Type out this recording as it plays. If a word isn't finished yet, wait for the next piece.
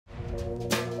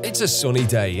It's a sunny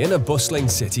day in a bustling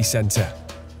city centre.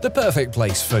 The perfect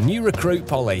place for new recruit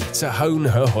Polly to hone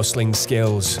her hustling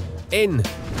skills in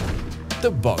the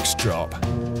box drop.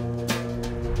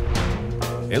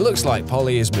 It looks like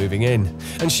Polly is moving in,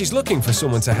 and she's looking for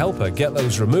someone to help her get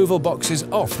those removal boxes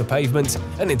off the pavement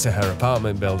and into her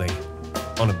apartment building.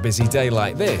 On a busy day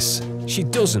like this, she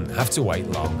doesn't have to wait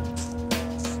long.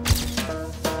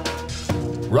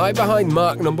 Right behind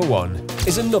mark number 1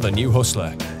 is another new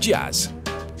hustler, Jazz.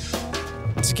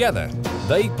 Together,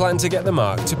 they plan to get the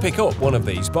mark to pick up one of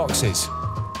these boxes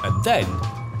and then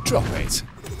drop it.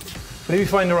 But if you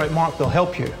find the right mark, they'll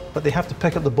help you, but they have to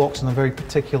pick up the box in a very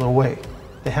particular way.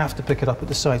 They have to pick it up at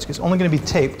the sides, because it's only going to be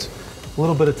taped, a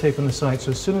little bit of tape on the side,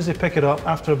 so as soon as they pick it up,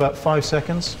 after about 5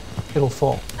 seconds, it'll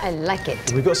fall. I like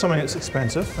it. We've got something that's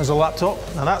expensive. There's a laptop,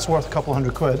 now that's worth a couple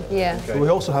 £100. Yeah. Okay. But we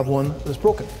also have one that's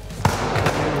broken.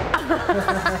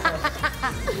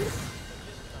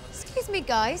 Excuse me,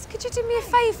 guys, could you do me a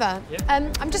favour?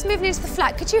 Yeah. I'm just moving into the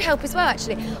flat. Could you help as well,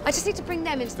 actually? I just need to bring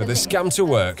them into For the scam to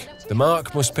work, the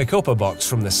mark must pick up a box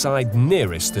from the side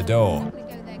nearest the door.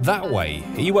 That way,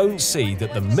 he won't see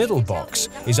that the middle box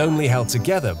is only held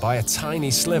together by a tiny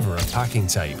sliver of packing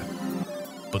tape.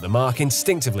 But the mark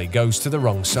instinctively goes to the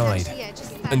wrong side,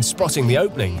 and spotting the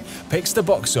opening, picks the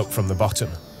box up from the bottom.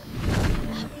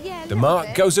 The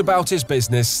mark goes about his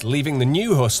business, leaving the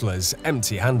new hustlers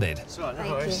empty-handed.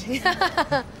 Thank you.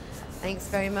 Thanks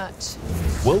very much.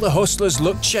 Will the hustlers'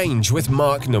 luck change with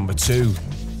mark number 2?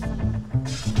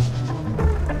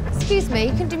 Excuse me,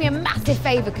 you can do me a massive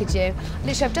favour, could you?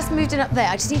 Literally, I've just moved in up there.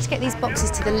 I just need to get these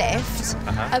boxes to the lift.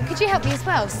 Could you help me as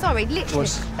well? Sorry, literally.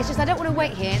 It's just I don't want to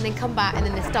wait here and then come back and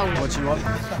then they're stolen. What do you want?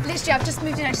 Literally, I've just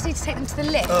moved in. I just need to take them to the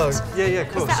lift. Oh, yeah,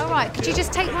 of course. Is that all right? Could you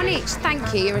just take one each?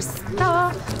 Thank you. You're a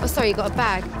star. Oh, sorry, you got a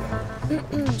bag.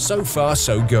 So far,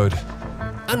 so good.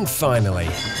 And finally...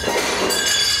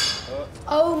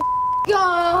 Oh, my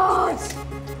God!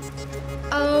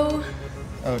 Oh.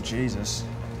 Oh, Jesus.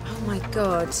 Oh, my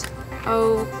God.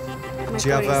 Oh, my Do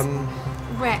you God,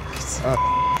 have, wrecked.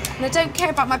 And I don't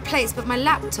care about my plates, but my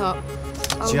laptop.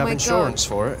 Oh, do you have my insurance God.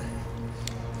 for it?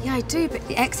 Yeah, I do, but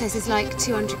the excess is like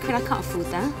 200 quid. I can't afford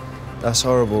that. That's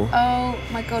horrible. Oh,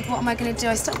 my God, what am I going to do?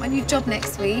 I start my new job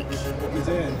next week. What are you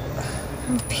doing?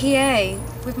 I'm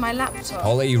PA with my laptop.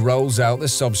 Polly rolls out the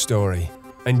sob story,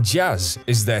 and Jazz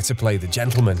is there to play the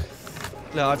gentleman.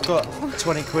 No, I've got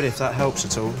 20 quid if that helps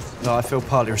at all. No, I feel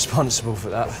partly responsible for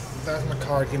that. There's my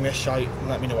card, give me a shout and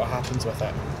let me know what happens with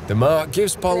it. The mark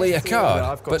gives Polly a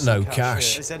card, but no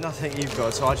cash. Is there nothing you've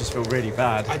got? So I just feel really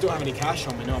bad. I don't have any cash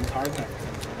on me, no, I'm carding it.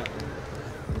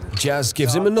 Jazz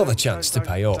gives him another chance to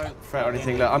pay up. Don't fret or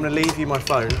anything. Look, I'm going to leave you my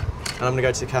phone, and I'm going to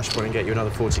go to the cash point and get you another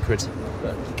 40 quid.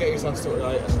 Get yourself sorted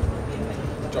out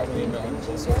and drop me an email and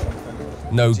sort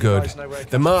something. No good.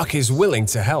 The mark is willing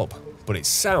to help, but it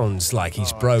sounds like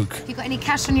he's broke. Have you got any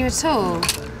cash on you at all?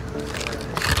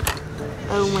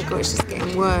 Oh my God, it's just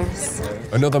getting worse.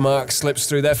 Another mark slips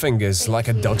through their fingers like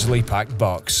a dodgily packed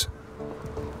box.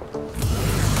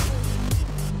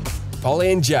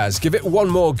 Polly and Jazz give it one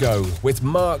more go with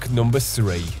mark number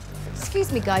 3.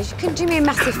 Excuse me, guys, you couldn't do me a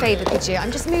massive favour, could you?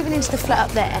 I'm just moving into the flat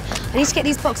up there. I need to get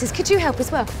these boxes. Could you help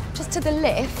as well? Just to the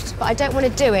lift, but I don't want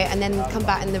to do it and then come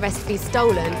back and the rest be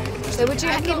stolen. So would you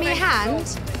give me a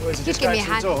hand? You'd give me a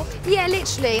hand. Yeah,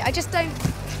 literally. I just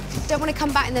don't want to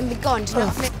come back and then be gone. Do you know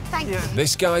what I mean? Thank you.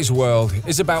 This guy's world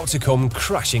is about to come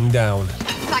crashing down.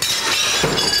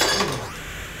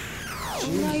 Oh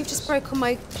no, you've just broken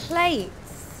my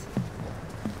plates.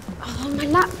 Oh, my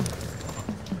lap.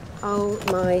 Oh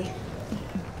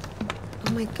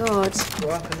my God.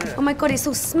 What happened there? Oh my God, it's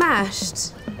all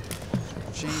smashed.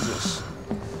 Jesus.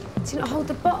 Do you not hold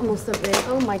the bottom or something?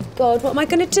 Oh my God, what am I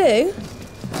going to do?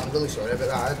 I'm really sorry about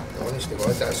that. Honestly, God,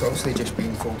 that's obviously just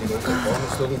been folded over the bottom.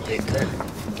 It's not taken it.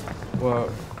 Well,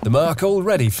 The mark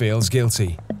already feels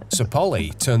guilty, so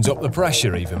Polly turns up the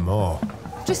pressure even more.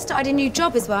 I've just started a new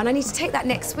job as well, and I need to take that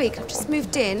next week. I've just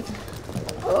moved in.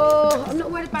 Oh, I'm not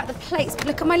worried about the plates, but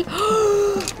look at my...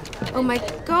 Oh my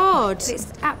God,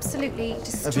 it's absolutely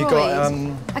destroyed. have you got,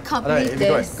 I can't believe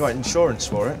this. Have you got insurance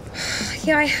for it?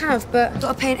 Yeah, I have, but I've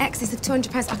got to pay an excess of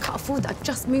 £200. I can't afford that. I've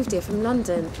just moved here from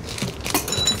London.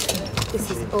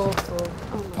 This is awful.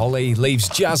 Oh. Polly leaves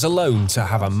Jazz alone to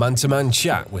have a man-to-man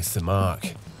chat with the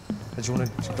mark. Do you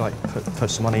want to, like, put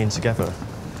some money in together?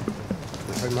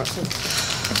 How much? I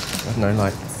don't know,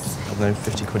 like,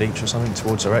 50 quid each or something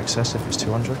towards our excess if it's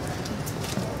 200.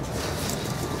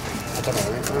 I don't know.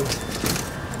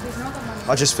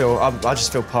 I just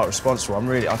feel part responsible.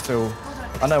 I feel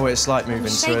I know what it's like moving I'm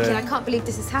to shaking. a... I can't believe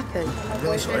this has happened. I'm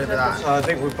really sorry about that. I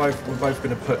think we're both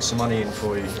going to put some money in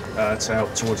for you to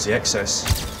help towards the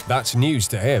excess. That's news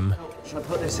to him. Should I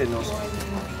put this in or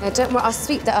something? No, don't worry, I'll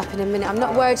sweep that up in a minute. I'm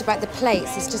not worried about the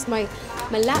plates, it's just my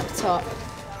laptop.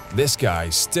 This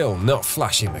guy's still not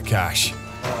flashing the cash.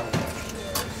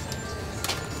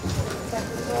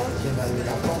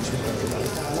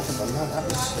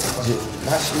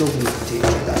 That's lovely potato,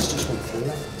 that's just one for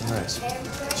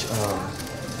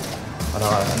I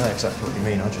know exactly what you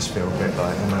mean. I just feel a bit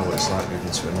like I know what it's like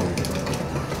moving to a new.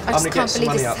 I just can't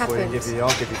believe this has happened.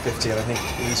 I'll give you 50, and I think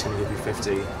he's going to give you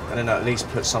 50, and then at least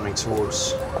put something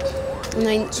towards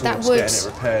That would... getting it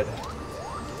repaired.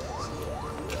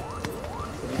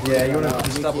 Yeah, you want to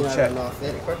just double check.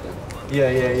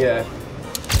 Yeah.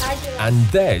 And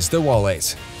there's the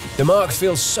wallet. The Mark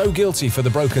feels so guilty for the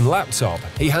broken laptop,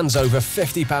 he hands over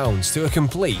 £50 to a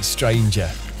complete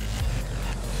stranger.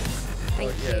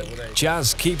 Thank you.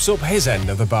 Jazz keeps up his end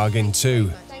of the bargain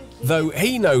too, though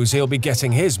he knows he'll be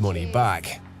getting his money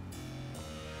back.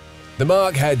 The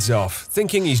Mark heads off,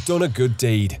 thinking he's done a good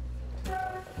deed.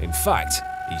 In fact,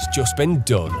 he's just been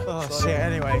done. Oh, shit,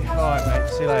 anyway. All right, mate.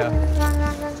 See you later.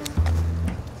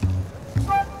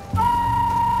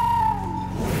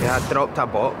 Yeah, I dropped a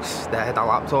box that had a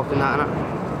laptop and that in it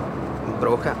and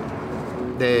broke it.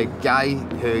 The guy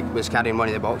who was carrying one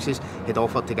of the boxes had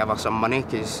offered to give her some money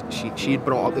because she'd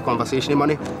brought up the conversation of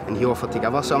money and he offered to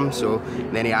give her some, so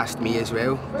then he asked me as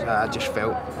well. So I just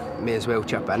felt may as well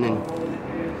chip in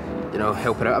and, you know,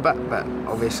 help her out a bit, but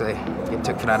obviously he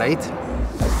took for a ride.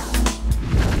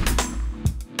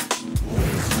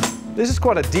 This is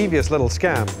quite a devious little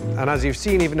scam, and as you've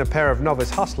seen, even a pair of novice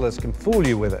hustlers can fool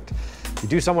you with it. You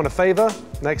do someone a favor,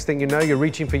 next thing you know, you're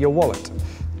reaching for your wallet.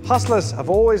 Hustlers have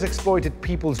always exploited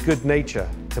people's good nature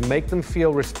to make them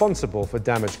feel responsible for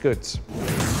damaged goods.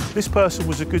 This person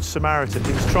was a good Samaritan.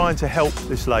 He was trying to help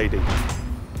this lady.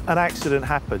 An accident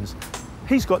happens.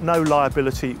 He's got no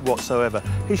liability whatsoever.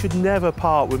 He should never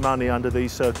part with money under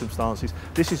these circumstances.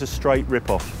 This is a straight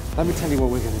rip-off. Let me tell you what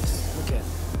we're going to do. Okay.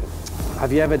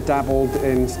 Have you ever dabbled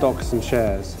in stocks and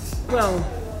shares? Well,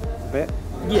 A bit?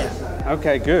 yeah.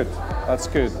 Okay, good. That's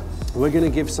good. We're going to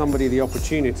give somebody the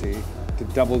opportunity to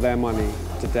double their money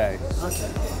today.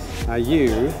 Okay. Now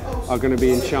you are going to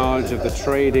be in charge of the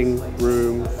trading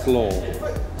room floor.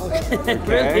 Okay.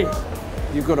 Okay? Really?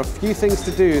 You've got a few things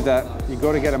to do that you've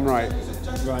got to get them right.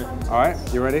 Right. All right,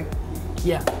 you ready?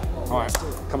 Yeah. All right,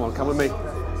 come on, come with me.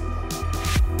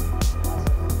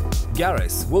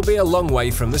 Gareth will be a long way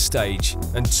from the stage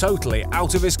and totally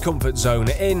out of his comfort zone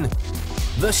in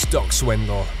the stock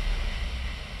swindle.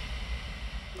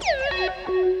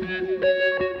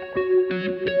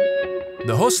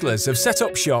 The hustlers have set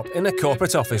up shop in a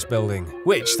corporate office building,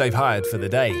 which they've hired for the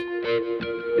day.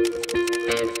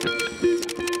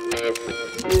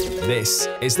 This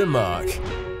is the Mark.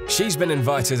 She's been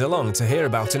invited along to hear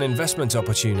about an investment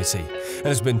opportunity and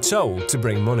has been told to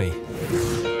bring money.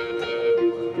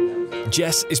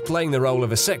 Jess is playing the role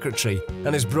of a secretary and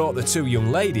has brought the two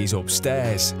young ladies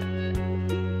upstairs.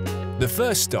 The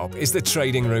first stop is the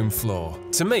trading room floor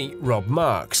to meet Rob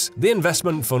Marks, the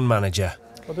investment fund manager.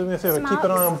 Well, do me a favour, keep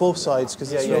an eye on both sides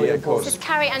because it's really important. This is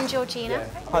Carrie and Georgina.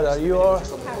 Hi there, you are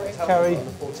Carrie.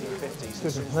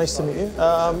 Good, nice to meet you.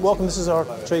 Welcome, this is our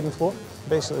trading floor.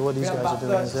 Basically what these guys are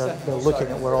doing is they're looking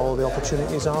at where all the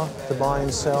opportunities are to buy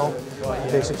and sell,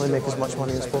 basically make as much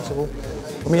money as possible.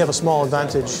 And we have a small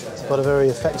advantage, but a very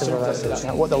effective advantage.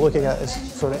 What they're looking at is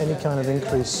for any kind of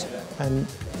increase, and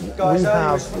we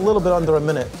have a little bit under a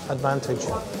minute advantage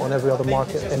on every other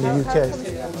market in the UK.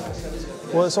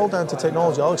 Well, it's all down to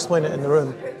technology. I'll explain it in the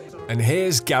room. And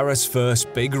here's Gareth's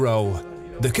first big role,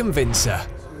 the convincer.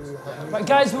 Right,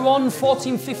 guys, we're on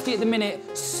 14.50 at the minute.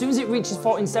 As soon as it reaches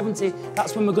 14.70,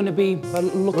 that's when we're going to be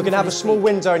looking. We're going to have a small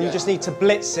window and you just need to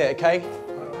blitz it, okay?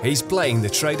 He's playing the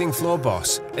trading floor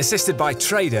boss, assisted by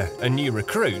trader and new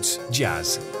recruit,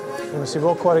 Jazz. You see, we're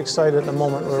all quite excited at the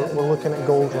moment. We're looking at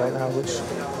gold right now, which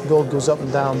gold goes up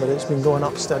and down, but it's been going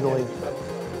up steadily.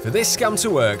 For this scam to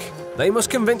work, they must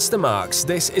convince the Marks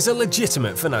this is a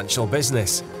legitimate financial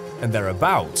business, and they're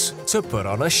about to put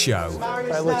on a show.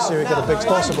 Right, let's see if we get the biggest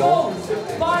possible.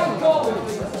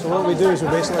 So what we do is we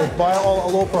basically buy it all at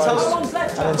a low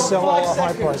price and then sell all at a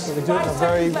high price. So we do it in a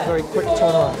very, very quick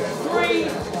turnaround. 3,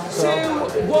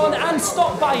 2, 1, and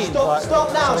stop buying.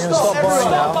 Stop now, so stop everyone.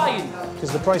 Stop buying.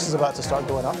 Because the price is about to start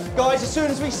going up. Guys, as soon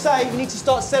as we say, you need to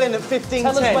start selling at 15.10.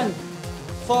 Tell us when.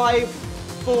 5,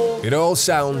 4, It all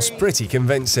sounds pretty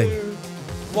convincing.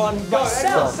 1, go.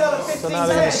 Sell at 15. So now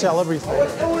they're going to sell everything.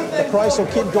 The price will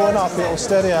keep going up, it'll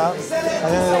steady out, and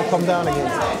then it'll come down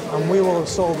again. And we will have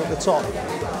sold at the top.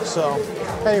 So,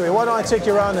 anyway, why don't I take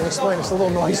you around and explain? It's a little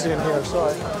noisy in here,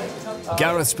 sorry.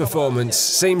 Gareth's performance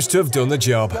seems to have done the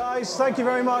job. Guys, thank you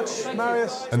very much,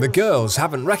 Marius. And the girls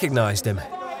haven't recognised him.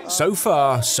 So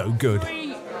far, so good.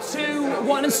 3, 2,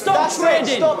 1, and stop That's trading!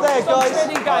 it, stop there, Stop guys.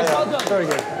 trading, guys, well done. Very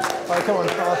good. All right, come on.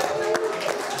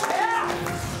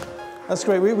 That's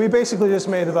great. We basically just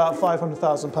made about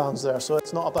 £500,000 there, so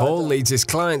it's not a bad Paul time. leads his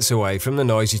clients away from the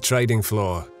noisy trading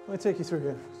floor Let me take you through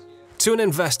here. to an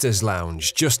investor's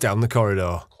lounge just down the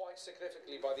corridor.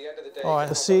 All right,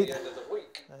 the seat.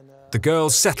 The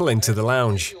girls settle into the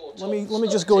lounge. Let me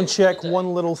just go and check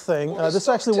one little thing. This is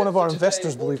actually one of our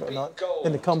investors, believe it or not,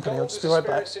 in the company. I'll just be right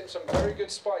back.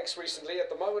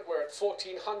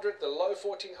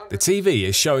 The TV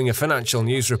is showing a financial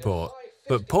news report,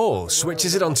 but Paul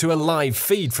switches it onto a live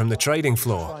feed from the trading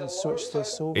floor. Try and switch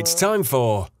this over. It's time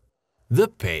for the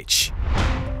pitch.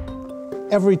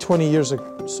 Every 20 years or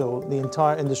so, the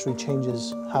entire industry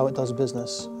changes how it does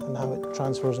business and how it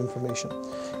transfers information.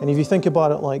 And if you think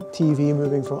about it like TV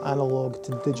moving from analog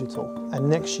to digital, and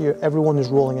next year everyone is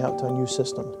rolling out to a new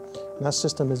system. And that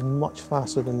system is much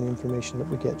faster than the information that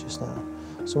we get just now.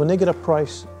 So when they get a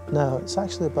price now, it's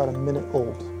actually about a minute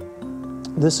old.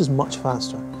 This is much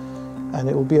faster, and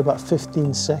it will be about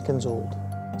 15 seconds old.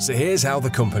 So here's how the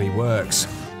company works.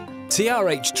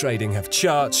 TRH Trading have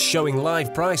charts showing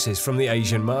live prices from the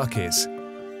Asian markets.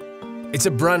 It's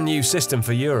a brand new system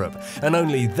for Europe, and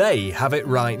only they have it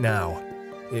right now.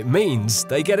 It means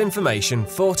they get information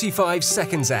 45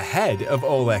 seconds ahead of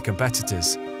all their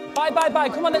competitors. Buy,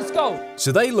 come on, let's go.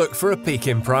 So they look for a peak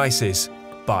in prices,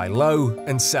 buy low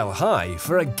and sell high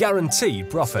for a guaranteed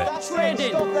profit. Stop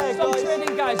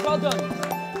trading, guys, well done.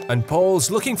 And Paul's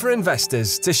looking for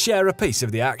investors to share a piece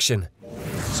of the action.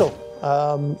 So,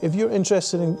 if you're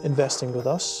interested in investing with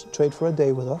us, trade for a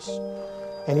day with us,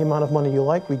 any amount of money you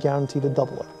like, we guarantee to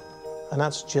double it. And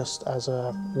that's just as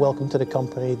a welcome to the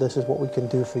company, this is what we can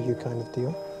do for you kind of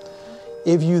deal.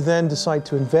 If you then decide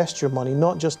to invest your money,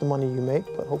 not just the money you make,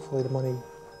 but hopefully the money,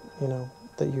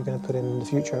 that you're going to put in the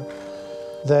future,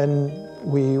 then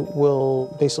we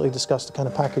will basically discuss the kind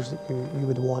of package that you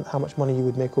would want, how much money you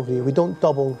would make over the year. We don't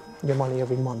double your money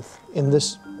every month. In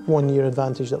this 1 year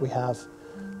advantage that we have,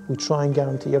 we try and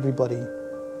guarantee everybody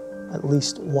at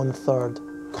least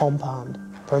 1/3 compound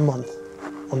per month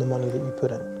on the money that you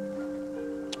put in.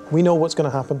 We know what's going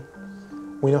to happen,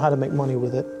 we know how to make money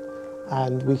with it,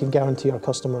 and we can guarantee our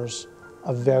customers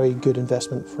a very good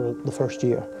investment for the first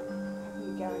year.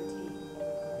 You guarantee?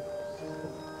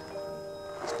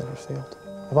 It's never failed.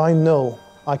 If I know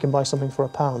I can buy something for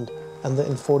 £1 and that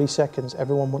in 40 seconds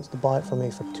everyone wants to buy it from me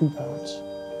for £2,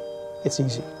 it's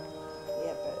easy.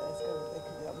 Yeah, but there could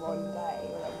be that one day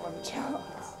or that one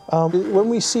chance. When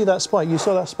we see that spike, you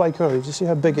saw that spike earlier, did you see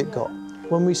how big it got?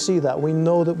 When we see that, we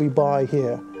know that we buy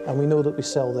here and we know that we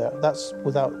sell there. That's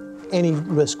without any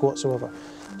risk whatsoever.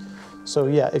 So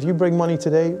yeah, if you bring money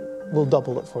today, we'll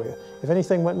double it for you. If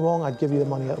anything went wrong, I'd give you the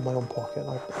money out of my own pocket.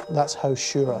 That's how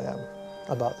sure I am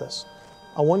about this.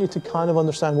 I want you to kind of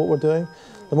understand what we're doing.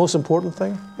 The most important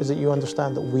thing is that you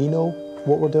understand that we know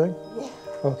what we're doing. Yeah.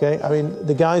 Okay, I mean,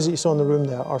 the guys that you saw in the room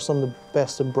there are some of the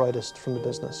best and brightest from the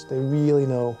business. They really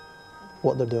know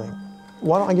what they're doing.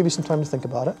 Why don't I give you some time to think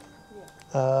about it?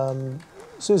 Yeah.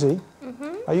 Susie,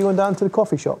 are you going down to the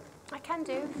coffee shop? I can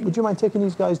do. Would you mind taking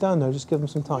these guys down there? Just give them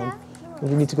some time. Yeah, sure.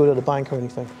 If you need to go to the bank or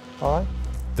anything, all right?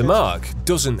 The Mark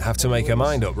doesn't have to make her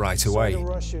mind up right away.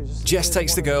 Jess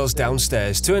takes the girls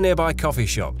downstairs to a nearby coffee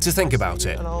shop to think about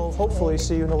it. And I'll hopefully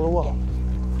see you in a little while.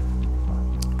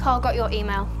 Carl got your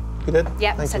email. You did?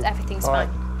 Yep, Thank said you. everything's All right.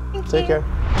 fine. Thank Take you. care.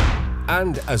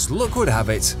 And as luck would have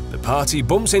it, the party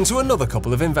bumps into another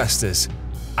couple of investors,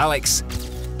 Alex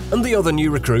and the other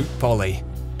new recruit, Polly.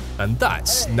 And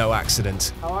that's no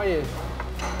accident. How are you?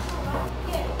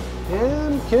 Yeah,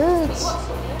 I'm good.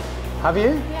 Have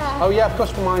you? Yeah. Oh yeah, of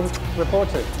course, for mine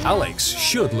reported. Alex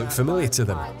should look familiar to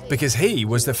them, because he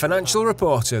was the financial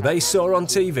reporter they saw on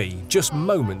TV just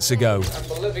moments ago. And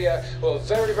Bolivia were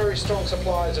very, very strong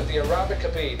suppliers of the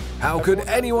Arabica bean. How could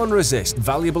anyone resist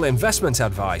valuable investment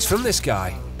advice from this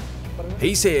guy?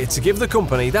 He's here to give the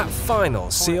company that final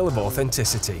seal of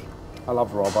authenticity. I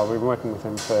love Rob. I've been working with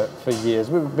him for years.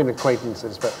 We've been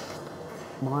acquaintances, but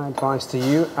my advice to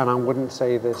you, and I wouldn't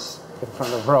say this in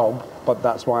front of Rob, but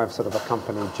that's why I've sort of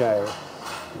accompanied Jay,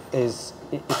 is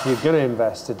if you're going to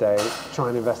invest today, try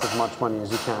and invest as much money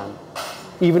as you can.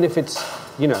 Even if it's,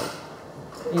 even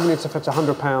if it's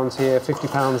 £100 here,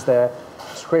 £50 there,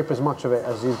 scrape as much of it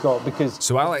as you've got, because...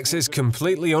 So Alex's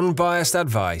completely unbiased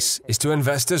advice is to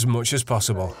invest as much as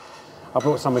possible. I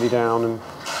brought somebody down and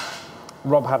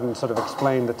Rob hadn't sort of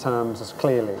explained the terms as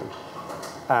clearly.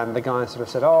 And the guy sort of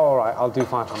said, oh, all right, I'll do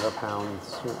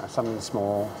 £500, you know, something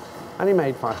small. And he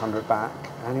made 500 back.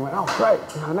 And he went, oh, great,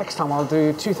 you know, next time I'll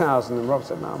do 2,000. And Rob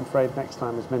said, no, I'm afraid next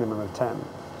time is minimum of 10.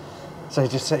 So he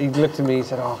just said, he looked at me and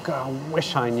said, oh, God, I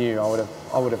wish I knew. I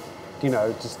would have, you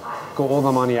know, just got all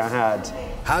the money I had.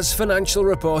 Has financial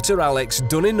reporter Alex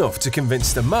done enough to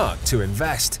convince the Mark to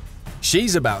invest?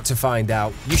 She's about to find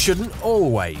out you shouldn't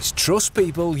always trust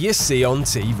people you see on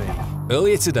TV.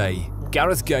 Earlier today,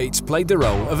 Gareth Gates played the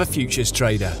role of a futures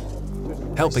trader,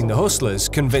 helping the hustlers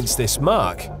convince this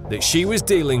Mark that she was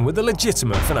dealing with a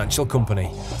legitimate financial company.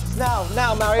 Now,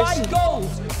 Marius. Buy gold!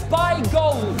 Buy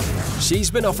gold! She's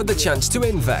been offered the chance to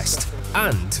invest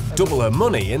and double her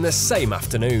money in the same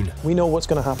afternoon. We know what's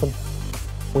going to happen.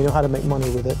 We know how to make money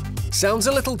with it. Sounds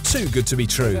a little too good to be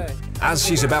true, as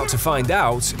she's about to find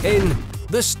out in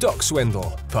The Stock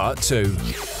Swindle, Part 2.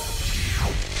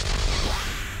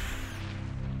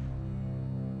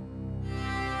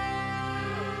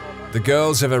 The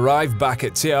girls have arrived back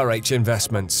at TRH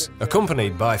Investments,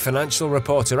 accompanied by financial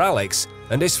reporter Alex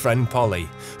and his friend Polly,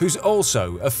 who's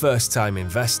also a first-time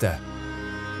investor.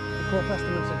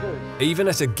 Even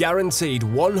at a guaranteed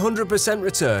 100%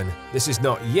 return, this is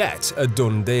not yet a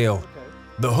done deal.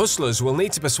 The hustlers will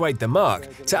need to persuade the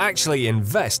Mark to actually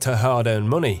invest her hard-earned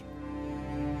money.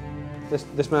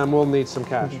 This man will need some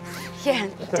cash. Yeah,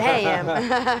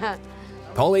 damn.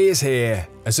 Polly is here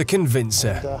as a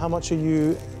convincer. How much are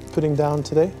you putting down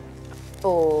today?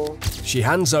 4. She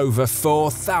hands over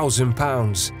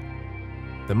 £4,000.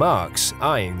 The Mark's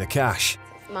eyeing the cash.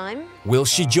 Mine? Will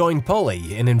she join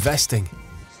Polly in investing?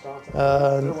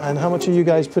 And how much are you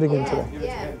guys putting in today?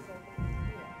 Yeah.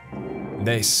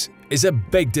 This is a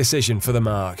big decision for the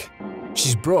Mark.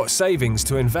 She's brought savings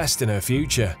to invest in her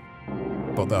future.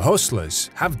 But the hustlers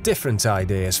have different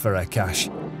ideas for her cash.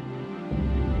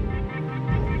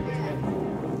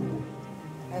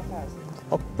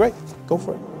 Oh, great. Go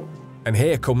for it. And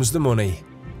here comes the money.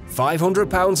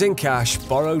 £500 in cash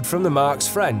borrowed from the Mark's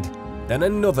friend, then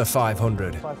another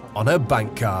 500 on her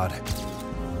bank card.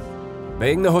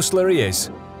 Being the hustler he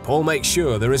is, Paul makes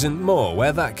sure there isn't more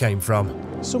where that came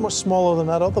from. So much smaller than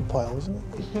that other pile, isn't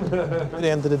it? At the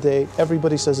end of the day,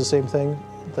 everybody says the same thing,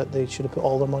 that they should have put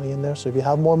all their money in there. So if you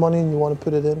have more money and you want to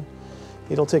put it in,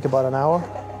 it'll take about an hour.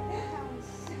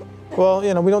 Well,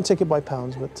 you know, we don't take it by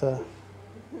pounds, but...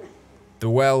 The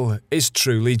well is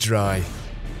truly dry.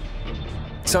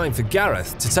 Time for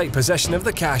Gareth to take possession of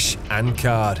the cash and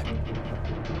card.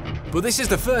 But this is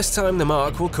the first time the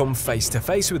Mark will come face to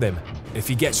face with him. If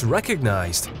he gets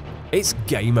recognised, it's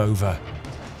game over.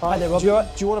 Hi there, Rob. Do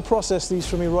you want to process these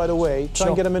for me right away? Try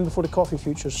and get them in before the coffee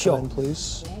futures come in,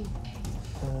 please.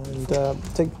 And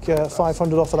take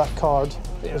 500 off of that card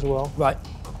as well. Right.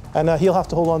 And he'll have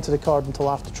to hold on to the card until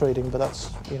after trading, but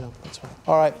that's, you know, that's fine.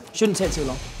 All right. Shouldn't take too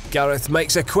long. Gareth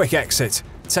makes a quick exit,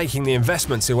 taking the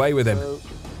investments away with him.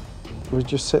 We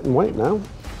just sit and wait now.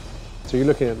 So you're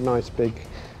looking at nice big.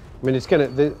 I mean,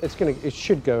 it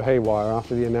should go haywire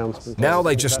after the announcement. Now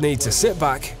they just need to sit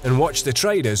back and watch the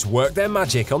traders work their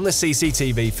magic on the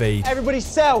CCTV feed. Everybody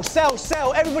sell, sell,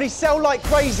 sell. Everybody sell like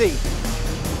crazy.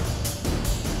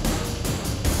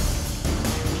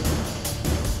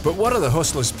 But what are the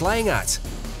hustlers playing at?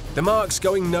 The Mark's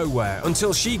going nowhere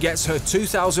until she gets her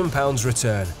 £2,000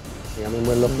 return. I mean,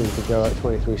 we're looking to go at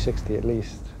 23.60 at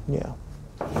least. Yeah.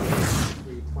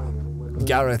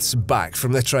 Gareth's back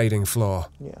from the trading floor.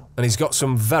 Yeah. And he's got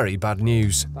some very bad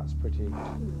news. That's pretty...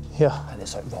 Yeah. And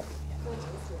it's like Rob.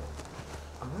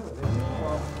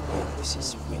 This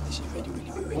is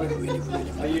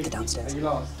really downstairs. Are you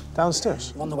lost?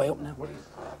 Downstairs? I'm on the way up now.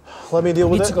 Let me deal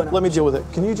with it. Let me deal with it.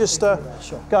 Can you just...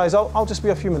 Sure. Guys, I'll just be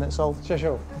a few minutes.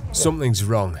 Sure. Something's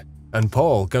wrong, and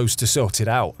Paul goes to sort it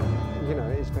out. You know,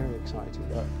 it's very exciting.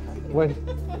 When...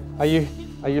 Are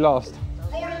you lost?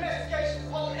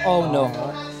 Oh, no.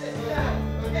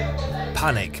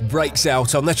 Panic breaks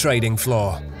out on the trading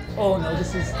floor. Oh, no,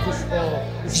 this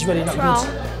is really not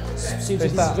good. Susie,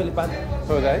 this is really bad.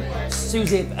 Who are they?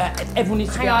 Susie, everyone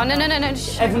needs to be out. Hang on, no.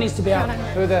 Everyone needs to be out.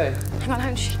 Who are they? Hang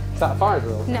on. Is that a fire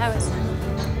drill? No, it's...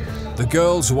 The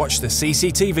girls watch the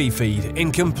CCTV feed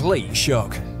in complete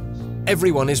shock.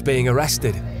 Everyone is being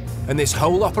arrested, and this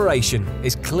whole operation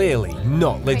is clearly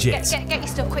not legit. Get your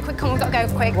stuff quick, come on, we've got to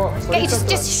go quick.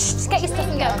 Just get your stuff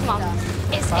and go, come on.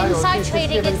 It's inside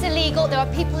trading, it's illegal, there are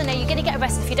people in there, you're going to get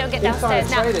arrested if you don't get downstairs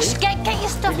now. Get your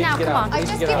stuff now, come on. I've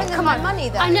just given them my money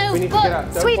though. I know,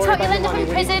 but sweetheart, you'll end up in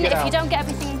prison if you don't get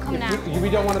everything. Come now. We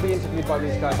don't want to be interviewed by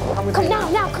these guys. Come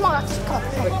now, come on.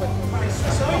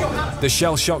 The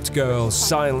shell-shocked girls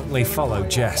silently follow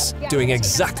Jess, doing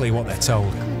exactly what they're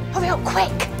told. Hurry up,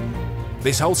 quick.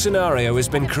 This whole scenario has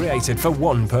been created for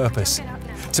one purpose: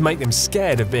 to make them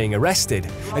scared of being arrested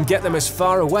and get them as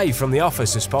far away from the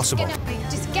office as possible.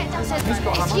 Just get downstairs.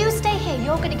 If you stay here,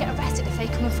 you're going to get arrested if they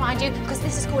come and find you, because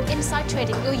this is called inside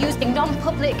trading. You're using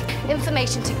non-public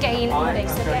information to gain money.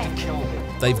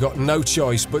 They've got no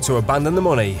choice but to abandon the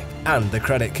money and the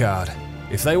credit card.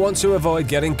 If they want to avoid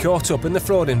getting caught up in the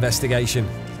fraud investigation,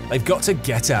 they've got to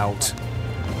get out.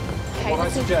 Okay,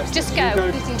 listen, just go.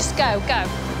 Listen, just go.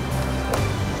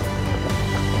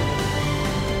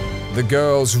 The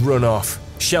girls run off,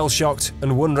 shell-shocked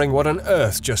and wondering what on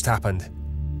earth just happened.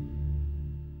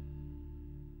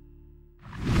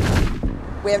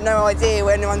 We have no idea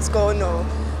where anyone's gone or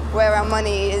where our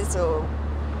money is or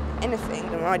anything.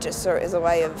 And I just saw it as a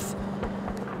way of,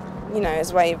 you know,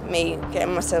 as a way of me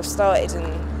getting myself started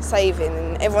and saving,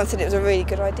 and everyone said it was a really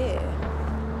good idea.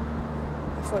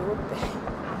 I thought it would be.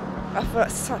 I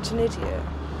felt such an idiot.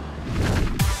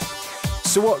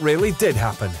 So what really did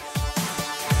happen?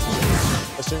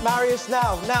 Marius,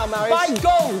 now, Marius. Buy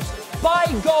gold! Buy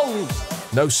gold!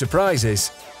 No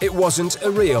surprises, it wasn't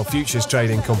a real futures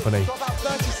trading company.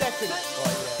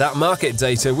 That market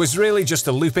data was really just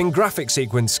a looping graphic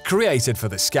sequence created for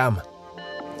the scam.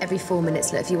 Every 4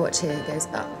 minutes, look, if you watch here, it goes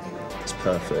up. It's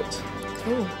perfect.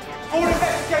 Cool.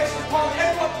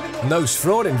 And those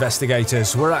fraud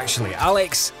investigators were actually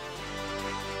Alex,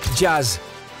 Jazz,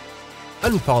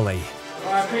 and Polly.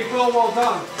 All right, people, well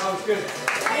done. That was good.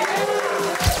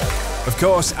 Of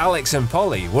course, Alex and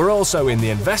Polly were also in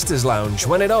the investors' lounge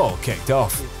when it all kicked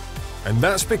off. And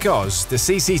that's because the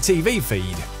CCTV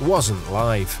feed wasn't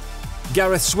live.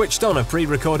 Gareth switched on a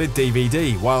pre-recorded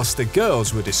DVD whilst the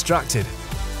girls were distracted.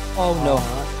 Oh no.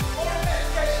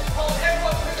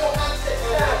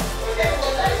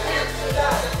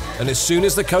 And as soon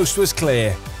as the coast was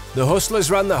clear, the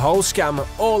hustlers ran the whole scam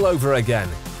all over again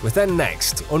with their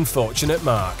next unfortunate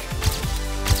mark.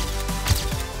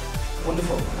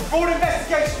 Wonderful. Fraud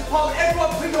investigation department, everyone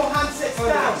put your handsets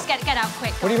down. Just get out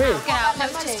quick. What do you mean? Get out. No,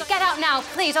 just get out now,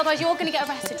 please, otherwise you're going to get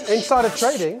arrested. Just Insider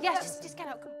trading? Yes, just get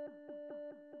out.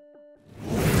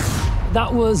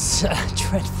 That was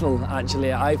dreadful,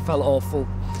 actually. I felt awful.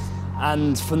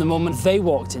 And from the moment they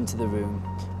walked into the room,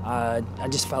 I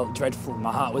just felt dreadful.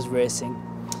 My heart was racing.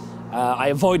 I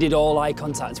avoided all eye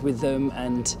contact with them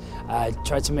and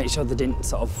tried to make sure they didn't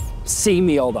sort of see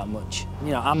me all that much.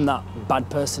 You know, I'm that bad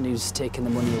person who's taking the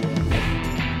money away.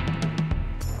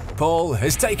 Paul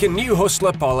has taken new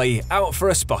hustler Polly out for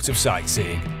a spot of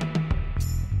sightseeing.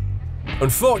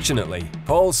 Unfortunately,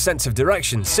 Paul's sense of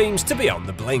direction seems to be on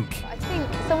the blink. I think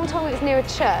someone told me it's near a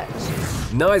church.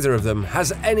 Neither of them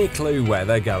has any clue where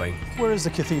they're going. Where is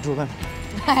the cathedral then?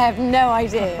 I have no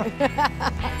idea.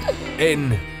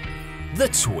 In the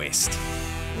twist.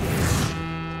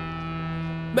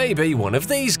 Maybe one of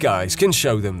these guys can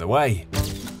show them the way.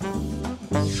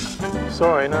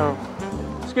 Sorry, no.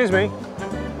 Excuse me.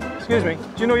 Excuse me.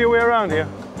 Do you know your way around here?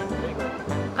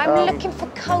 I'm looking for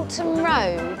Colton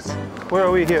Road. Where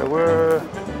are we here? So we're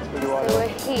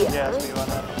here. Yeah, that's where you are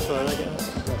now. Sorry, I get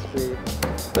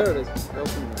that. There it is.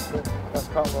 That's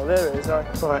Cartwell. There it is.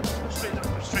 Right.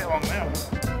 Straight along there.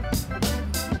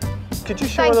 Could you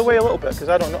show her the way a little bit? Because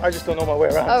I don't know. I just don't know my way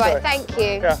around. All right, Sorry. thank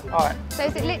you. Yeah. All right. So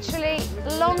is it literally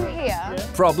along here? Yeah.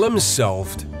 Problem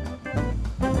solved.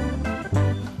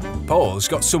 Paul's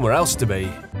got somewhere else to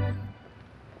be.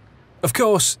 Of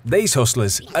course, these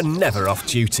hustlers are never off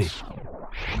duty.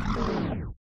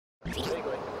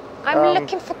 I'm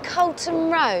looking for Colton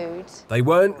Road. They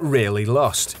weren't really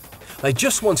lost. They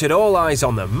just wanted all eyes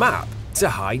on the map to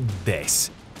hide this.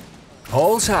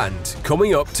 Paul's hand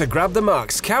coming up to grab the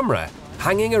Mark's camera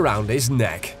hanging around his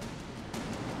neck.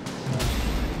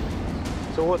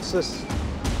 So what's this?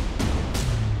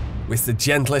 With the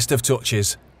gentlest of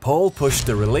touches, Paul pushed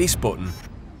the release button,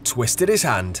 twisted his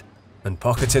hand, and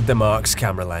pocketed the Mark's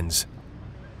camera lens.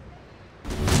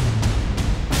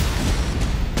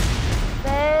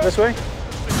 This way?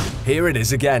 Here it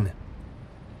is again.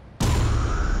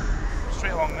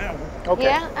 Straight along there. Okay.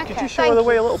 Yeah, okay. Could you show her the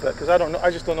way a little bit? Because I don't know.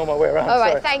 I just don't know my way around. All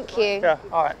right, Sorry. thank you. Yeah.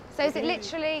 All right. So is it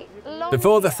literally along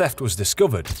Before the theft was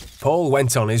discovered, Paul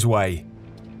went on his way.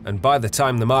 And by the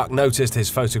time the Mark noticed his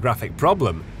photographic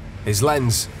problem, his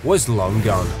lens was long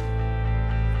gone.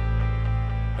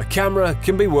 A camera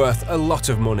can be worth a lot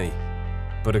of money,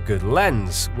 but a good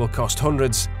lens will cost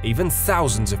hundreds, even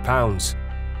thousands of pounds.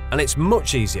 And it's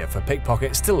much easier for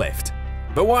pickpockets to lift.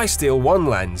 But why steal one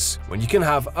lens when you can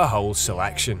have a whole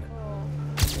selection?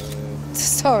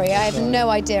 Sorry, I have no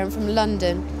idea. I'm from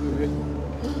London.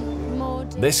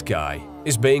 This guy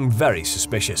is being very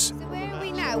suspicious. So where are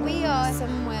we now? We are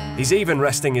somewhere. He's even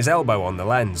resting his elbow on the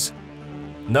lens.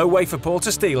 No way for Paul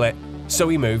to steal it, so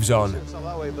he moves on. It's not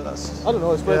that way, but that's... I don't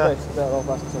know, it's probably better off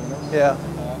asking someone else. Yeah.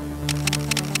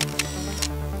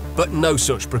 But no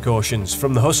such precautions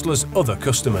from the hustler's other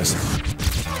customers.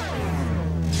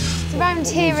 It's around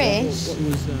here-ish.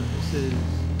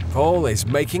 Paul is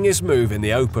making his move in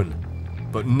the open,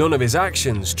 but none of his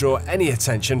actions draw any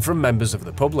attention from members of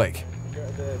the public.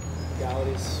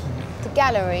 The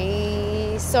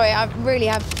gallery. Sorry, I really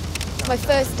have my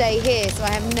first day here, so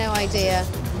I have no idea.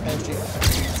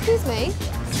 Excuse me.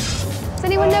 Does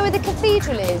anyone know where the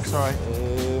cathedral is? Sorry.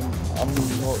 I'm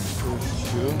not so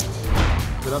sure.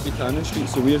 Would that be Cannon Street?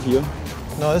 So we're here.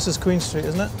 No, this is Queen Street,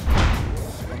 isn't it?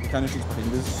 Cannon Street's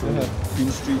behind us, so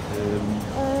Queen Street.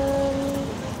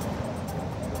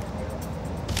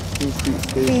 Queen Street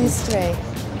Station. Queen Street.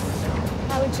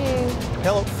 How would you...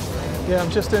 Hello. Yeah, I'm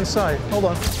just inside. Hold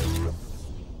on.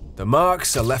 The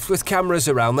Marks are left with cameras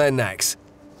around their necks,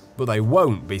 but they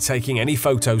won't be taking any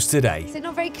photos today. Is it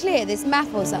not very clear, this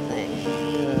map or something?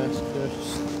 Yes.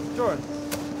 Jordan.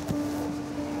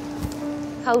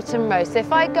 Holton Road. So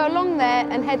if I go along there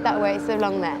and head that way, it's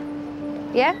along there.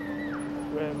 Yeah?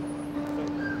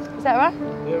 Is that right?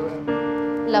 Yeah.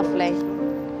 Lovely.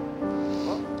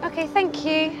 Okay, thank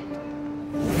you.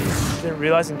 I didn't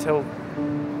realise until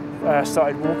I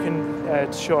started walking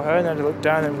to show her, and then I looked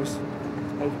down and it was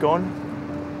gone.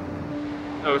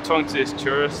 I was talking to this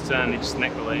tourist and he just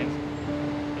nicked the lane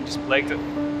and just blagged it.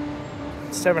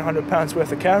 £700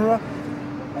 worth of camera.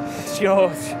 I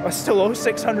still owe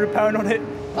 £600 on it.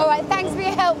 All right, thanks for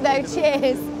your help though,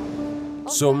 cheers.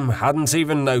 Some hadn't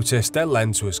even noticed their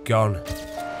lens was gone.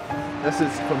 This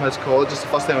is from his college, it's the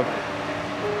first time I've...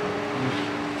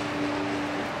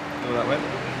 Know that went?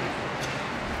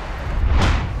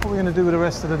 What are we going to do with the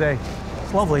rest of the day?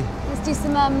 It's lovely. Let's do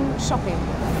some shopping.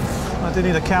 I do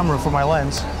need a camera for my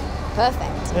lens.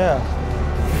 Perfect. Yeah.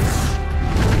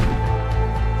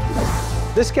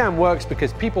 This scam works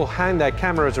because people hang their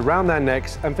cameras around their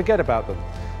necks and forget about them.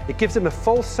 It gives them a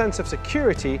false sense of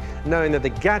security knowing that the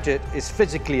gadget is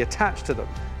physically attached to them.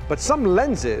 But some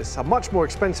lenses are much more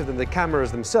expensive than the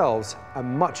cameras themselves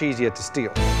and much easier to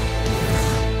steal.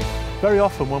 Very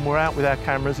often when we're out with our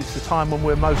cameras, it's the time when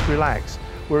we're most relaxed.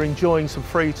 We're enjoying some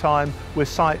free time, we're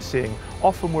sightseeing.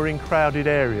 Often we're in crowded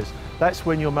areas. That's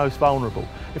when you're most vulnerable.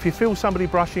 If you feel somebody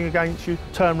brushing against you,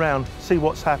 turn round, see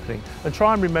what's happening, and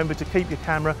try and remember to keep your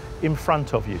camera in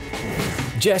front of you.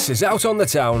 Jess is out on the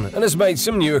town and has made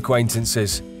some new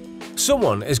acquaintances.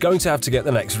 Someone is going to have to get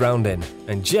the next round in,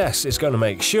 and Jess is going to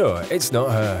make sure it's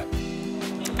not her.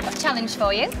 I've got a challenge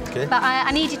for you, but I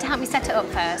need you to help me set it up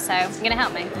first, so you're going to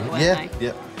help me?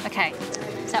 Yeah. Okay,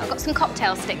 so I've got some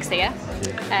cocktail sticks here.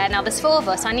 Now there's 4 of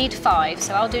us, I need 5,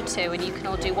 so I'll do 2 and you can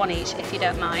all do 1 each if you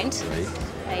don't mind. Right.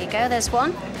 There you go, there's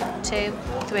 1, 2,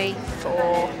 3, 4,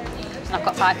 and I've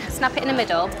got 5. Snap it in the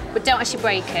middle, but don't actually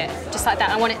break it, just like that.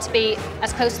 I want it to be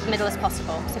as close to the middle as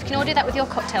possible. So if you can all do that with your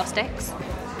cocktail sticks,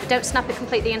 but don't snap it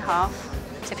completely in half.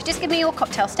 So if you just give me your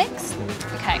cocktail sticks.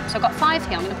 Okay, so I've got 5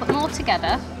 here, I'm going to put them all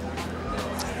together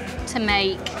to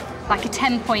make like a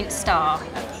 10-point star,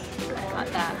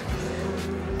 like that.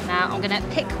 Now I'm going to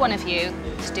pick one of you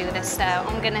to do this, so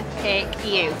I'm going to pick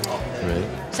you. Right.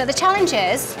 So the challenge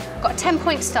is, I've got a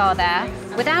 10-point star there.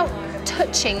 Without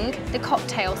touching the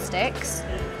cocktail sticks,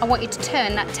 I want you to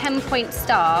turn that 10-point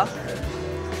star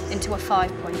into a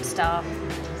 5-point star.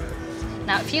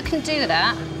 Now if you can do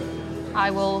that, I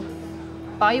will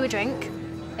buy you a drink.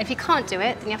 If you can't do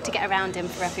it, then you have to get around him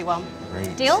for everyone.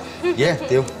 Right. Deal? Yeah,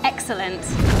 deal. Excellent.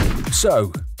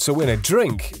 So, to win a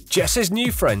drink, Jess's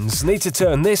new friends need to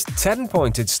turn this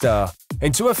 10-pointed star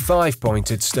into a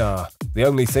 5-pointed star. The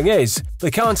only thing is,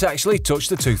 they can't actually touch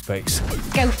the toothpicks.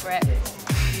 Go for it.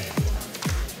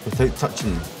 Without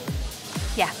touching them?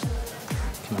 Yeah.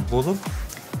 Can I blow them?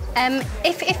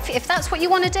 If that's what you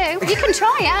want to do, you can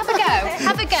try it. Have a go.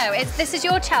 Have a go. This is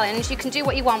your challenge. You can do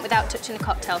what you want without touching the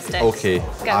cocktail sticks. Okay.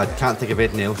 Go. I can't think of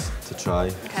anything else to try.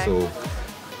 Okay. So.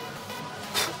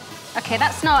 Okay,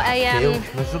 that's not a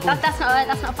That's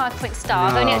not a 5-point star.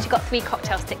 I've only actually got 3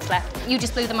 cocktail sticks left. You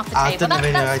just blew them off the table.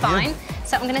 That's fine.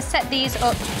 So I'm going to set these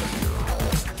up.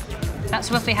 That's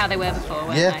roughly how they were before,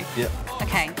 weren't they? Yeah.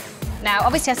 Okay. Now,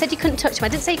 obviously, I said you couldn't touch them. I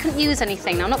didn't say you couldn't use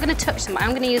anything. Now, I'm not going to touch them, but I'm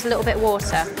going to use a little bit of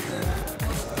water.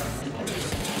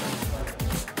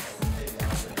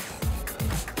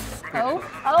 Oh,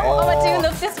 I do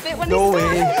love this bit when no it's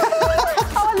way.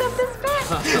 Oh, I love this bit.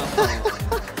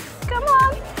 Come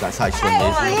on. That's actually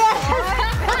amazing.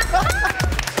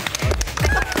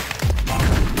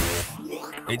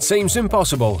 It seems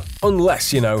impossible,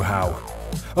 unless you know how.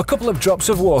 A couple of drops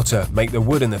of water make the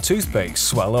wood in the toothpicks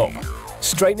swell up.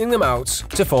 straightening them out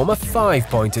to form a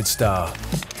 5-pointed star.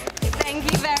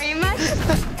 Thank you very much.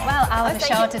 Well, I'll have a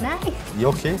Chardonnay. You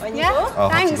okay? Yeah, I'll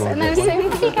have to thanks. go And and then get soon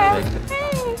one. you go.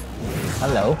 Right.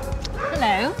 Hello.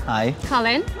 Hello. Hi.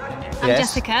 Colin. I'm Yes.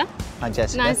 Jessica. Hi,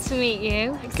 Jessica. Nice to meet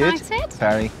you. Good. Excited?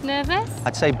 Very. Nervous?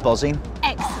 I'd say buzzing.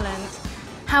 Excellent.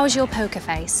 How was your poker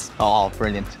face? Oh,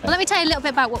 brilliant. Well, let me tell you a little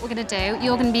bit about what we're going to do.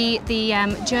 You're going to be the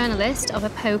journalist of a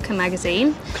poker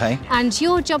magazine. Okay. And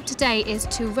your job today is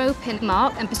to rope in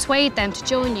Mark and persuade them to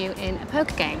join you in a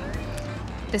poker game.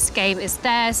 This game is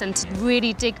theirs, and to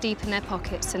really dig deep in their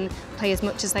pockets and play as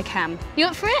much as they can. You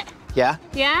up for it? Yeah.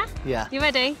 Yeah? Yeah. You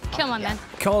ready? Come on then.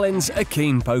 Colin's a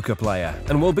keen poker player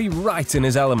and will be right in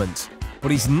his element.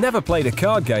 But he's never played a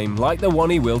card game like the one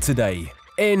he will today,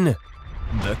 in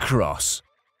The Cross.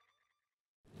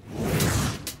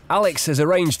 Alex has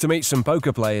arranged to meet some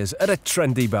poker players at a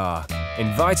trendy bar,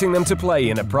 inviting them to play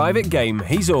in a private game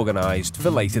he's organised for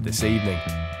later this evening.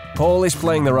 Paul is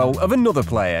playing the role of another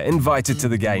player invited to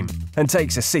the game and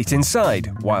takes a seat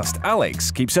inside, whilst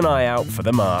Alex keeps an eye out for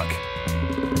the mark.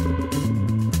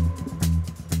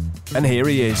 And here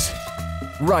he is,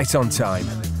 right on time.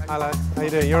 Hello, how you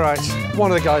doing? You're right.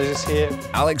 One of the guys is here.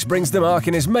 Alex brings the mark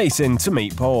and his mate in to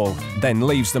meet Paul, then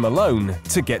leaves them alone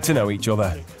to get to know each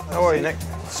other. How are you, Nick?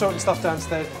 Sorting stuff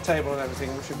downstairs, table and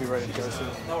everything. We should be ready to go soon.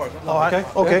 No worries. All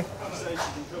right. Okay.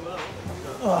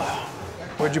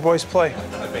 Where'd you boys play?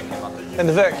 In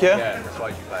the Vic, yeah? Yeah, that's why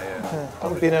you play, yeah. I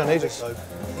haven't been there in ages.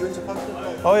 You into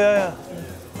poker? Oh, yeah.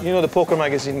 You know the poker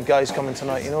magazine guy's coming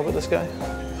tonight. You know about this guy?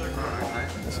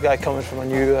 There's a guy coming from a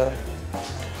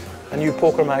new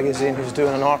poker magazine who's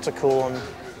doing an article on,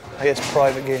 I guess,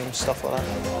 private games, stuff like that.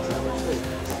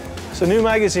 It's a new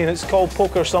magazine. It's called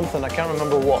Poker something. I can't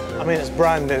remember what. I mean, it's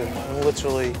brand new.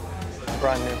 Literally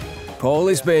brand new. Paul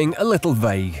is being a little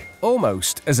vague,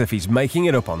 almost as if he's making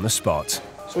it up on the spot.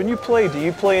 So when you play, do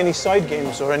you play any side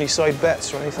games or any side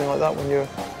bets or anything like that when you're...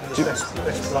 Best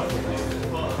luck with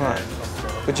you.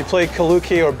 Right. Would you play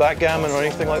Kaluki or backgammon or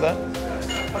anything like that?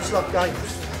 I just love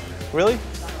games. Really?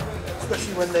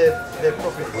 Especially when they're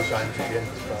profitable games at the end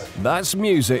of the day. That's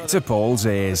music to Paul's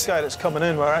ears. This guy that's coming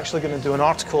in, we're actually going to do an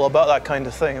article about that kind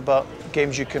of thing, about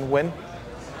games you can win.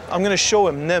 I'm going to show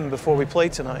him Nim before we play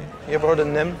tonight. You ever heard of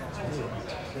Nim? You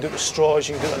can do it with straws,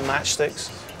 you can do it with matchsticks.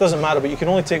 Doesn't matter, but you can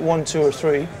only take 1, 2, or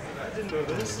 3.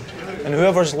 And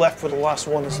whoever's left with the last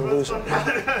one is the loser.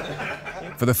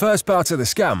 For the first part of the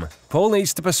scam, Paul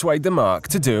needs to persuade the mark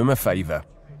to do him a favour.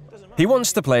 He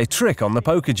wants to play a trick on the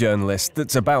poker journalist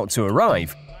that's about to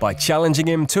arrive by challenging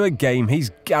him to a game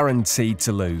he's guaranteed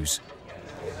to lose.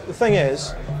 The thing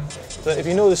is that if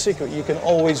you know the secret, you can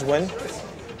always win.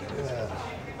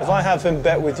 If I have him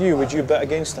bet with you, would you bet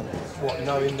against him? What,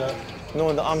 knowing that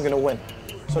I'm going to win.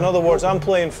 So in other words, I'm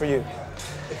playing for you.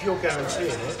 if you're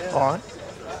guaranteeing it, yeah. All right.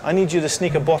 I need you to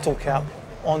sneak a bottle cap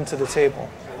onto the table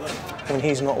when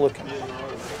he's not looking.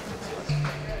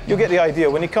 You'll get the idea.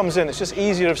 When he comes in, it's just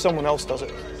easier if someone else does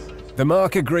it. The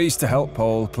mark agrees to help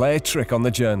Paul play a trick on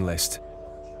the journalist.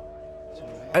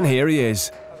 And here he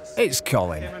is. It's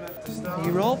Colin.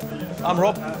 You Rob? I'm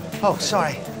Rob. Oh,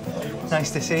 sorry. Nice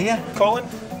to see you. Colin?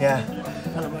 Yeah.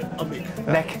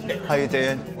 Nick, how you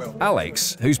doing?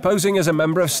 Alex, who's posing as a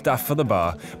member of staff for the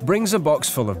bar, brings a box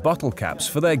full of bottle caps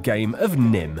for their game of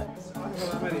Nim.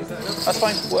 That's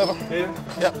fine, whatever.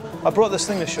 Yeah. I brought this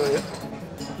thing to show you.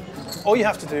 All you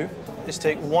have to do is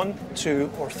take 1,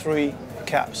 2, or 3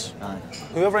 caps. Aye.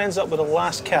 Whoever ends up with the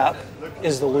last cap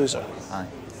is the loser. Aye.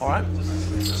 All right?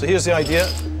 So here's the idea.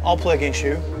 I'll play against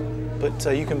you, but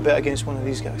you can bet against one of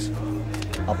these guys.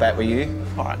 I'll bet with you.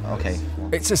 All right. Okay.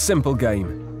 It's a simple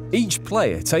game. Each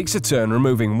player takes a turn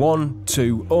removing 1,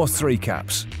 2, or 3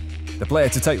 caps. The player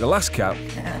to take the last cap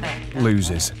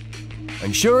loses.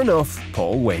 And sure enough,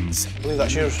 Paul wins. I believe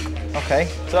that's yours. Okay.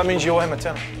 So that means you owe him a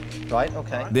tenner. Right,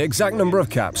 okay. The exact number of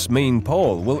caps mean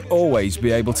Paul will always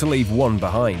be able to leave one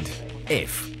behind,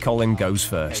 if Colin goes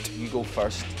first. You go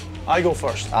first. I go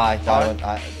first. Aye, darling.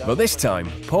 But this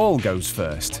time, Paul goes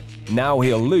first. Now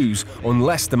he'll lose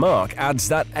unless the mark adds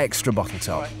that extra bottle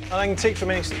top. And I can take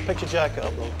from any... Pick your jacket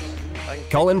up, though.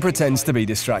 Colin pretends to be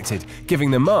distracted,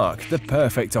 giving the mark the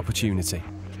perfect opportunity.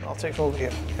 I'll take from over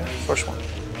here. Okay, first one.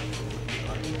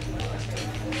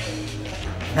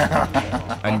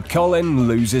 And Colin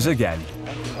loses again.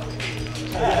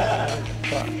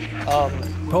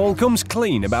 Paul comes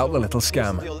clean about the little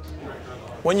scam.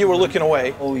 When you were looking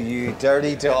away... Oh, you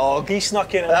dirty dog. He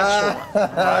snuck in an extra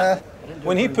one. Right?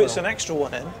 When he puts an extra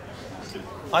one in,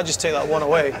 I just take that one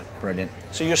away. Brilliant.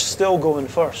 So you're still going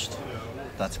first.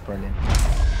 That's brilliant.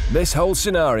 This whole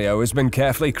scenario has been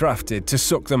carefully crafted to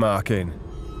suck the mark in.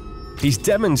 He's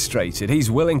demonstrated he's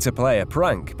willing to play a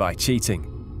prank by cheating,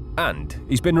 and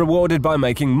he's been rewarded by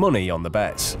making money on the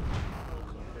bets.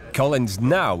 Colin's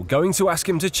now going to ask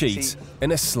him to cheat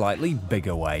in a slightly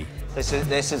bigger way.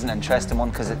 This is an interesting one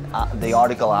because the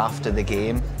article after the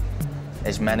game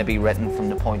is meant to be written from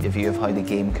the point of view of how the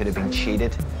game could have been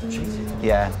cheated.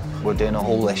 Yeah, we're doing a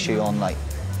whole issue on like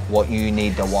what you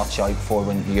need to watch out for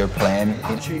when you're playing.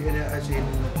 Cheating it as in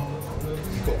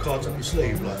you've got cards up your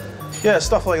sleeve, like. Yeah,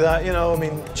 stuff like that. You know, I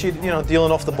mean,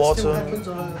 dealing off the bottom.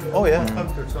 Oh yeah.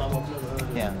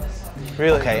 Yeah.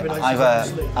 Really? Okay, I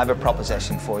have a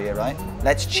proposition for you, right?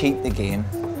 Let's cheat the game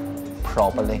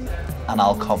properly, and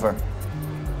I'll cover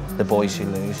the boys who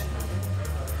lose.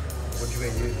 What do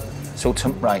you mean? So,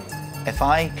 right, if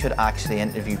I could actually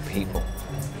interview people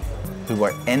who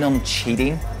were in on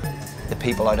cheating the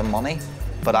people out of money,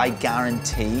 but I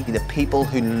guarantee the people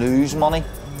who lose money,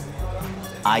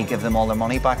 I give them all their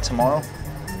money back tomorrow,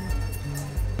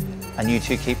 and you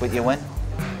two keep what you win.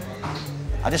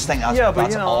 I just think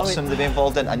that's awesome to be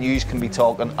involved in, and you can be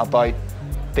talking about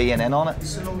being in on it.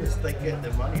 So long as they get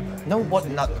their money back. No, what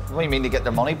do you mean to get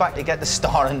their money back? They get the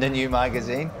star in the new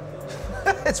magazine.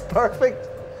 It's perfect.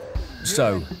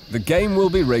 So, the game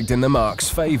will be rigged in the Mark's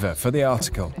favour for the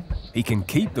article. He can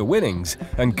keep the winnings,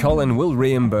 and Colin will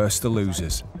reimburse the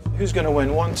losers. Who's going to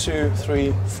win? 1, 2,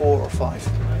 3, 4, or 5?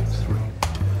 3.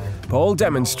 Paul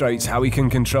demonstrates how he can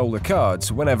control the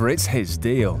cards whenever it's his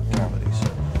deal.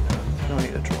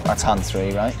 That's hand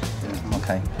 3, right? Yeah.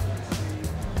 Okay.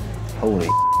 Holy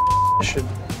should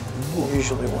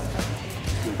usually win.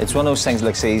 It's one of those things that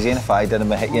looks easy, and if I did,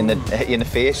 I'd hit you in the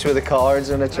face with the cards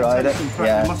when I tried it.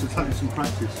 Yeah. Must have taken some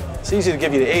practice. It's easy to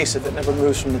give you the ace if it never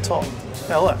moves from the top.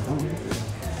 Yeah, look.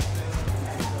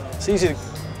 It's easy to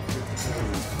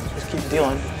just keep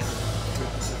dealing.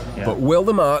 Yeah. But will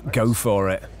the Mark go for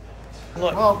it?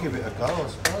 Look, I'll give it a go.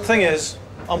 The thing is,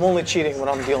 I'm only cheating when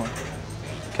I'm dealing.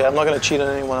 Okay, I'm not going to cheat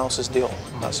on anyone else's deal.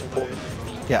 That's important.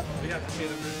 Yeah.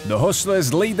 The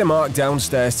hustlers lead the Mark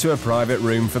downstairs to a private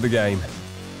room for the game.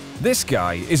 This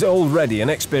guy is already an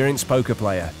experienced poker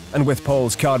player, and with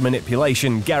Paul's card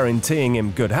manipulation guaranteeing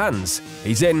him good hands,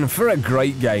 he's in for a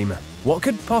great game. What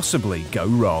could possibly go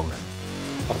wrong?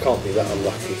 I can't be that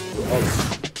unlucky.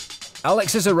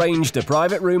 Alex has arranged a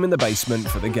private room in the basement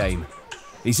for the game.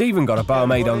 He's even got a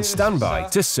barmaid on standby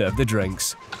to serve the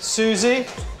drinks. Susie,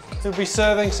 who'll be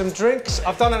serving some drinks.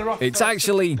 I've done a rough. It's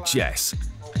actually Jess.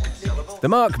 The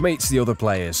Mark meets the other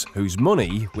players, whose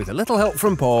money, with a little help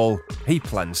from Paul, he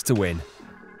plans to win.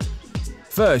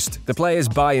 First, the players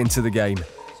buy into the game.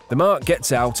 The Mark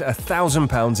gets out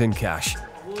 £1,000 in cash.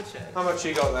 How much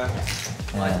you got there?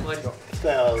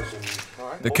 1,000.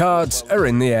 The cards are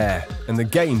in the air, and the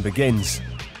game begins.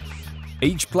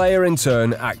 Each player in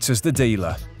turn acts as the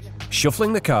dealer,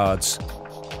 shuffling the cards,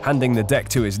 handing the deck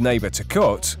to his neighbour to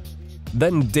cut,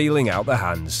 then dealing out the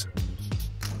hands.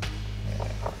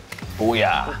 Oh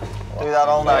yeah. Do that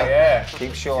all night. Yeah.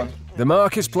 Keep showing. The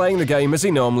Mark is playing the game as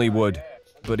he normally would,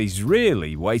 but he's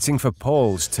really waiting for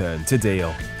Paul's turn to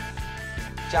deal.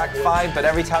 Jack 5, but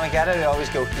every time I get it, I always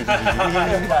go. More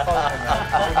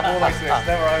like 6,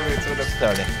 never over until the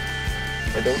 30.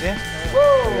 But don't you?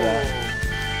 Whoa! Yeah.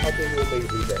 I think you'll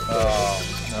leave me there. Oh,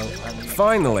 no.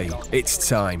 Finally, it's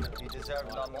time.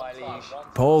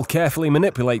 Paul carefully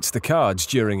manipulates the cards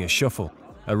during a shuffle,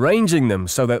 arranging them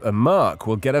so that the Mark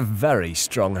will get a very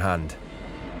strong hand.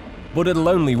 But it'll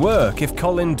only work if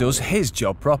Colin does his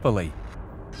job properly.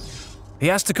 He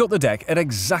has to cut the deck at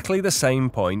exactly the same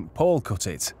point Paul cut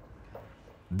it.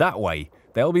 That way,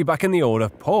 they'll be back in the order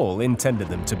Paul intended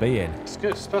them to be in. It's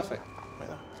good, it's perfect.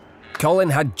 Colin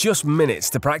had just minutes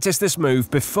to practice this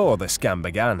move before the scam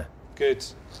began. Good.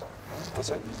 That's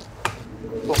it.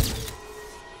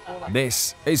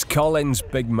 This is Colin's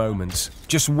big moment.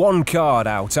 Just one card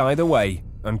out either way,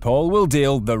 and Paul will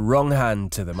deal the wrong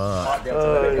hand to the Mark.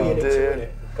 Got a minute to win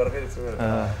it. That's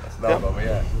not over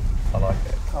yet. I like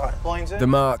it. All right, blinds in. The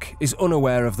Mark is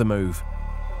unaware of the move,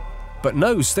 but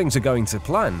knows things are going to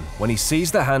plan when he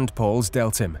sees the hand Paul's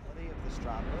dealt him.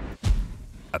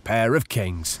 A pair of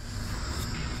kings.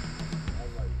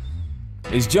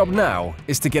 His job now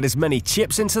is to get as many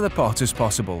chips into the pot as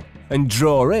possible and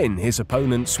draw in his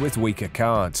opponents with weaker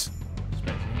cards.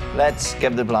 Let's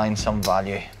give the blind some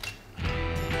value.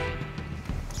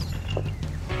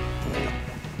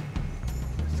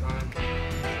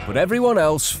 But everyone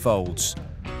else folds.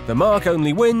 The Mark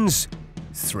only wins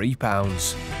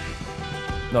 £3.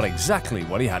 Not exactly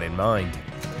what he had in mind.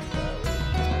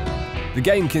 The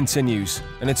game continues,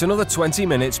 and it's another 20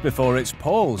 minutes before it's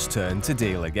Paul's turn to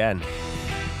deal again.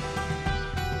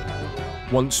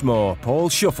 Once more, Paul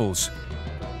shuffles,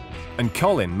 and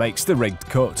Colin makes the rigged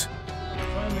cut.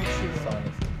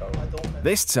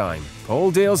 This time,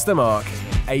 Paul deals the mark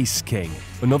Ace King,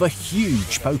 another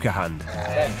huge poker hand.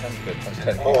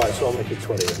 All right, so I'll make it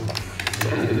 20.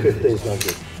 15's no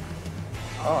good.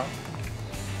 All right.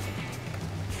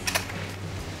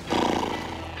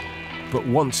 But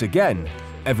once again,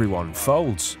 everyone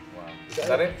folds. Is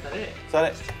that it? Is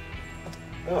that it?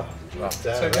 Oh,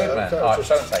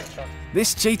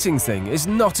 This cheating thing is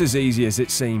not as easy as it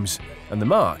seems, and the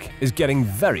mark is getting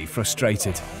very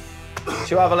frustrated.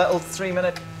 Should we have a little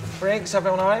 3-minute break? Is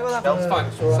everyone all right with that? That's fine.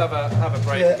 Let's have a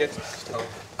break.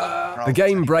 Yeah. The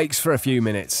game breaks for a few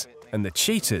minutes, and the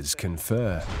cheaters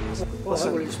confer.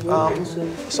 Listen,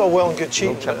 it's all well and good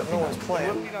cheating, but if no one's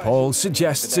playing. Paul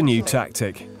suggests a new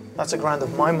tactic. That's $1,000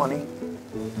 of my money.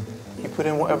 You put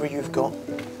in whatever you've got.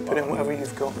 Put in whatever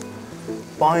you've got.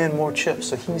 Buy in more chips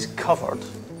so he's covered.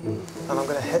 And I'm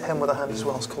going to hit him with a hand as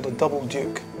well. It's called a double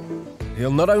duke.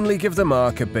 He'll not only give the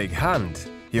mark a big hand,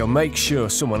 he'll make sure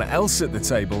someone else at the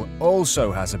table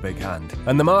also has a big hand.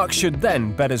 And the mark should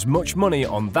then bet as much money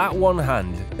on that one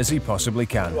hand as he possibly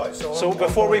can. So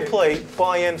before we play,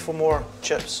 buy in for more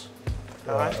chips.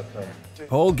 All right?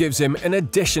 Paul gives him an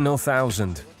additional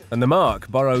 1,000. And the mark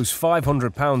borrows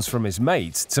 £500 from his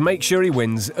mate to make sure he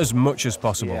wins as much as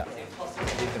possible. Yeah.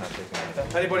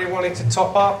 Anybody wanting to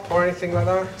top up or anything like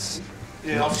that?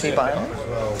 Yeah, I'll see buying.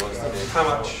 How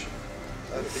much?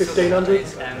 1,500?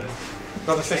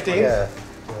 Another 15? Yeah.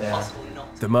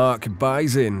 The mark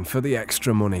buys in for the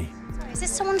extra money. Is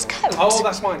this someone's coat? Oh,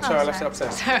 that's mine. Sorry, I left it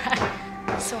upstairs. It's all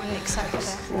right. Someone nicks over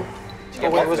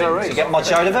there. Was that right? Did you get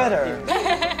much out of it,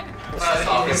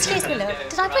 or? Excuse me, look.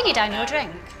 Did I bring you down your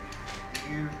drink?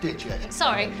 You did, Jess.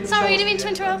 Sorry, I didn't mean to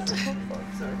interrupt.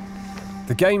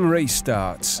 The game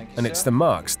restarts, and it's the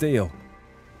mark's deal.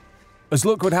 As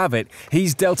luck would have it,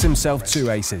 he's dealt himself 2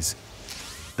 aces.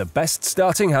 The best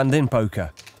starting hand in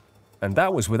poker. And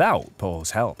that was without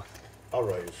Paul's help. I'll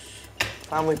raise.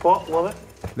 Family pot, love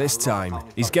it. This time,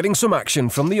 he's getting some action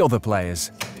from the other players.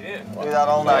 Do that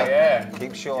all night. Yeah.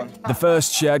 Keep showing. The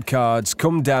first shared cards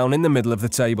come down in the middle of the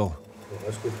table. Yeah,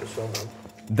 that's good for someone.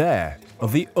 There are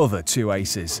the other 2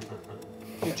 aces.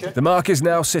 The mark is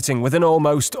now sitting with an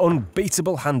almost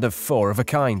unbeatable hand of 4 of a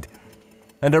kind,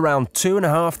 and around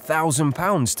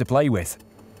 £2,500 to play with.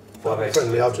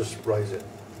 Friendly, I'll just raise it.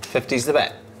 50's the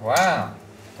bet. Wow.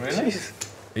 Really?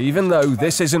 Even though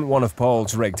this isn't one of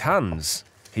Paul's rigged hands,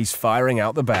 he's firing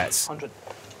out the bets. 100.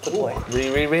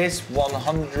 Raise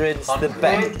 100's the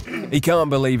bet. He can't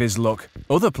believe his luck.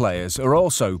 Other players are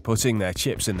also putting their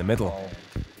chips in the middle.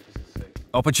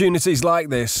 Opportunities like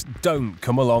this don't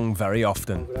come along very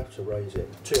often. I'm going to have to raise it.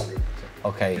 200.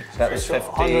 Okay, that was 50.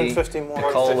 150 more. The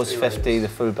call was 50, the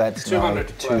full bet's now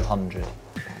 200. 200.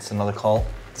 It's another call.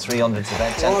 300's the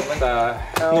bet, gentlemen. What the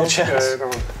hell? No chance.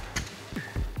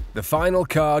 The final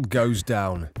card goes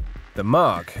down. The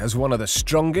mark has one of the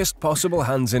strongest possible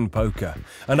hands in poker,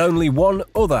 and only one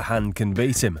other hand can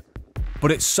beat him.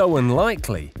 But it's so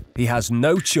unlikely, he has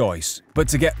no choice but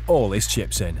to get all his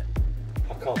chips in.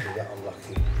 I can't be that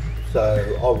unlucky.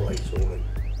 So I'll raise all in.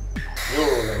 You're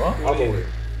all in, what? I'm all in.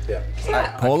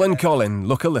 Yeah. Paul and Colin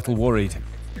look a little worried.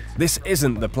 This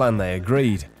isn't the plan they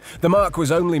agreed. The mark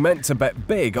was only meant to bet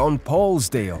big on Paul's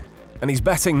deal, and he's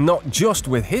betting not just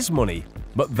with his money,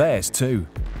 but theirs too.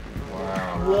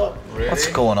 Wow. What? Really? What's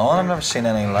going on? I've never seen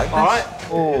anything like this. All right.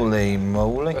 Holy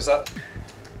moly. What's that?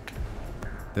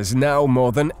 There's now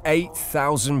more than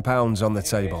 £8,000 on the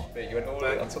table. You went all the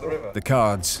way onto the river. The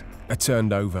cards are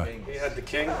turned over. He had the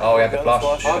king. Oh, he had the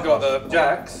flush. I got the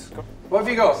jacks. What have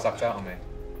you got? Sucked out on me.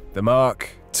 The mark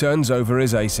turns over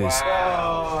his aces.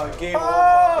 Oh, game over.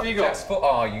 What have you got? Jack's foot.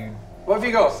 Oh, you. What have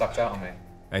you got? Sucked out on me.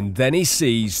 And then he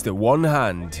sees the one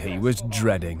hand he was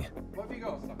dreading.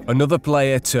 Another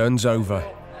player turns over.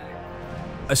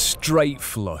 A straight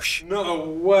flush. No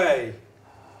way.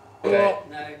 What?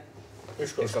 No.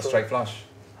 He's got straight flush.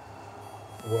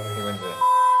 He wins it.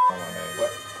 Oh my God.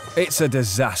 It's a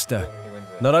disaster.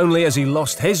 Not only has he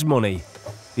lost his money,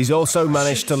 he's also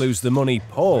managed to lose the money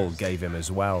Paul gave him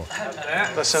as well.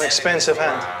 That's an expensive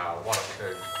hand. Wow, what a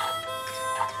coup.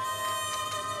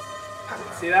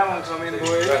 See that one come in,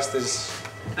 boys? The rest is.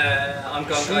 I'm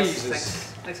gone, guys.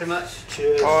 Thanks very much.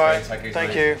 Cheers. All right.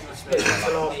 Thank you.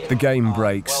 The game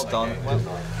breaks. Well done. Well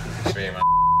done. Three, man.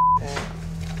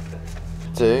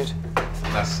 Dude.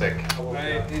 That's sick.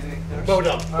 Well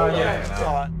done.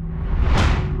 Yeah.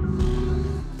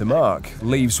 The mark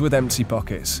leaves with empty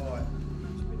pockets.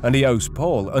 And he owes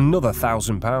Paul another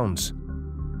 £1,000.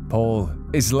 Paul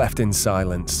is left in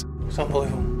silence. It's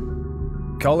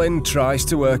unbelievable. Colin tries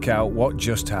to work out what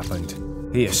just happened.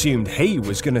 He assumed he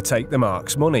was going to take the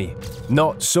Mark's money,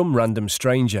 not some random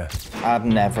stranger. I've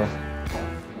never,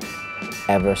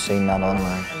 ever seen that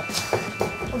online.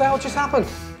 What the hell just happened?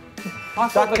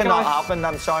 That cannot happen.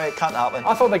 I'm sorry, it can't happen.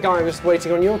 I thought the guy was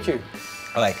waiting on your cue.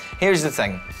 Right, here's the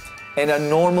thing. In a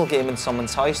normal game in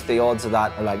someone's house, the odds of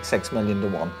that are like 6 million to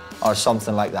 1, or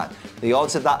something like that. The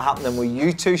odds of that happening with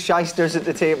you two shysters at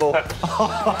the table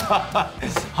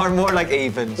are more like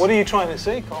evens. What are you trying to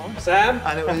say, Colin? Sam?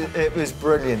 And it was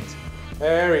brilliant.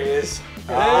 There he is.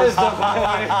 There's the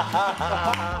boy.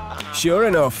 Sure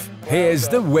enough, here's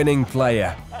the winning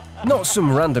player. Not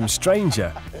some random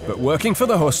stranger, but working for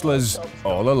the Hustlers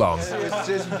all along. It was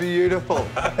just beautiful.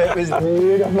 It was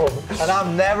beautiful. And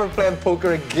I'm never playing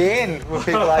poker again with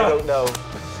people I don't know.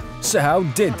 So how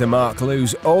did the Mark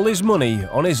lose all his money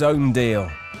on his own deal?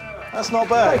 That's not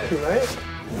bad. Thank you,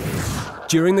 mate.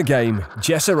 During the game,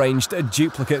 Jess arranged a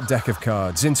duplicate deck of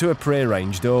cards into a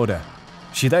pre-arranged order.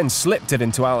 She then slipped it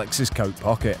into Alex's coat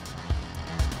pocket.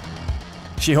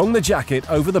 She hung the jacket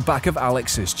over the back of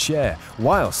Alex's chair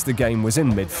whilst the game was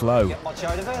in mid-flow. Much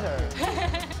out of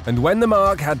it, And when the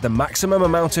Mark had the maximum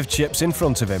amount of chips in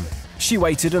front of him, she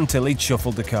waited until he'd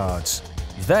shuffled the cards.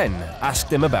 Then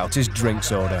asked him about his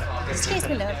drinks order. Excuse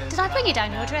me, love. Did I bring you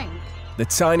down your drink? The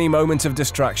tiny moment of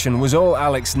distraction was all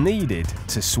Alex needed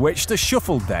to switch the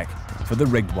shuffled deck for the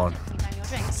rigged one.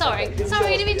 Sorry, I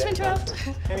didn't mean to interrupt.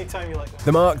 Anytime you like that.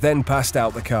 The Mark then passed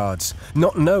out the cards,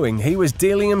 not knowing he was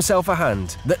dealing himself a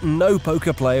hand that no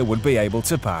poker player would be able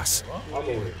to pass.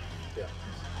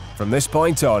 From this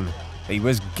point on, he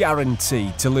was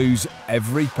guaranteed to lose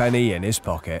every penny in his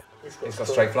pocket. He's got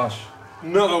straight flush.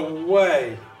 No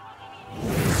way.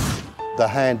 The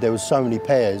hand, there was so many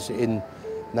pairs in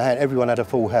the hand. Everyone had a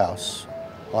full house.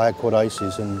 I had quad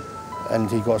aces and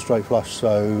he got a straight flush,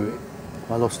 so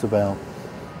I lost about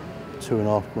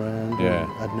 2.5 grand.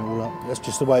 Yeah. Adding it all up. That's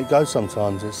just the way it goes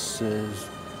sometimes. It's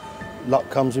luck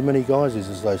comes in many guises,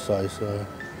 as they say. So,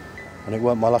 and it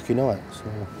weren't my lucky night. So.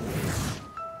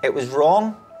 It was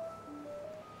wrong,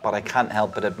 but I can't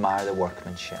help but admire the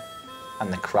workmanship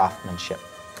and the craftsmanship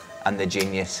and the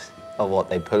genius of what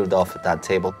they pulled off at that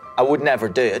table. I would never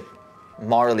do it.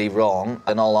 Morally wrong,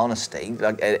 in all honesty.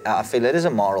 Like, I feel it is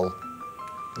a moral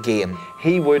game.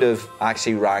 He would have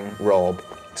actually rang Rob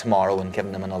tomorrow and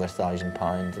given him another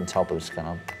 £1,000 on top of his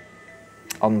scam.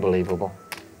 Unbelievable.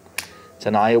 It's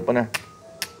an eye-opener.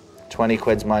 20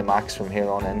 quid's my max from here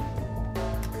on in.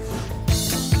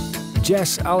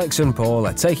 Jess, Alex and Paul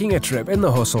are taking a trip in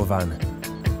the Hustle van.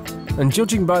 And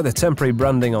judging by the temporary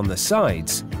branding on the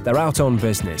sides, they're out on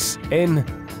business in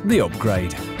the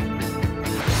Upgrade.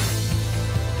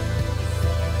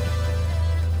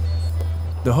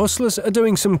 The Hustlers are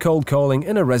doing some cold calling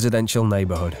in a residential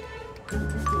neighbourhood.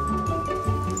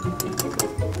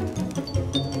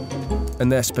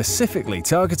 And they're specifically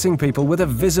targeting people with a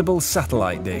visible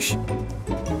satellite dish.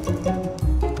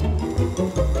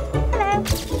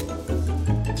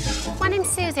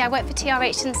 I work for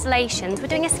TRH Installations. We're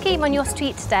doing a scheme on your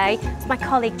street today. It's my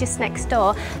colleague just next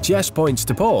door. Jess points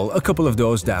to Paul a couple of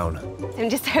doors down. I'm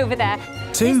just over there.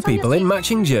 Two people in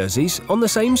matching jerseys on the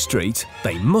same street.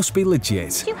 They must be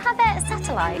legit. Do you have a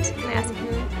satellite? Can I ask?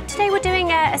 Today we're doing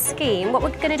a scheme. What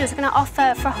we're going to do is we're going to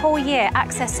offer for a whole year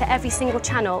access to every single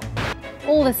channel.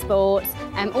 All the sports,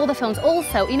 all the films.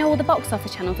 Also, you know, all the box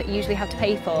office channels that you usually have to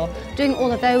pay for. Doing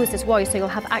all of those as well, so you'll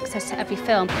have access to every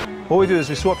film. What we do is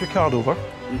we swap your card over,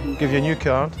 give you a new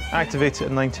card, activate it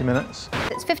in 90 minutes.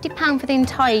 It's £50 for the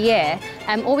entire year.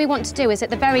 All we want to do is at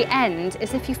the very end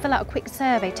is if you fill out a quick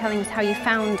survey telling us how you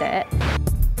found it.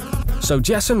 So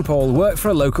Jess and Paul work for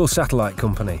a local satellite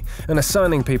company and are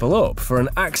signing people up for an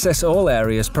Access All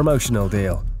Areas promotional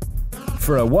deal.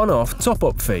 For a one-off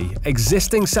top-up fee,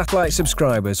 existing satellite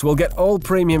subscribers will get all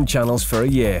premium channels for a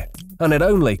year, and it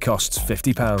only costs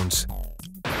 £50.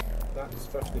 That's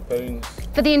 £50.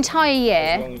 For the entire year.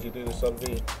 As long as you do the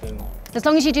survey. As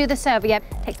long as you do the survey, yeah.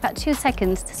 It takes about 2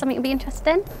 seconds. Something you'll be interested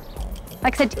in?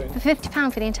 Like I said, for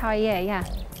 £50 for the entire year, yeah.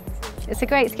 It's a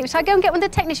great scheme. Shall I go and get one of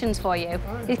the technicians for you?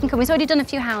 You can come. He's already done a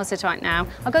few houses right now.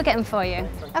 I'll go get them for you.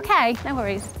 OK, no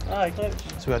worries.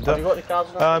 So we're done. Have you got the cards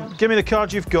now? Give me the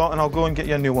card you've got and I'll go and get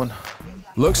you a new one.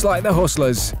 Looks like the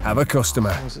Hustlers have a customer.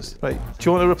 Right, do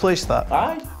you want to replace that?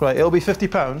 Aye. Right, it'll be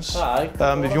 £50.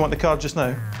 Aye. If you want the card just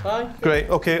now. Aye. Great,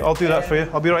 OK, I'll do that for you.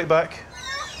 I'll be right back.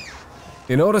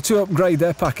 In order to upgrade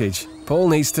their package, Paul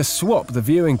needs to swap the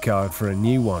viewing card for a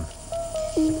new one.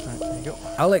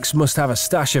 Alex must have a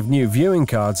stash of new viewing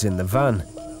cards in the van.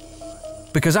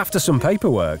 Because after some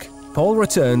paperwork, Paul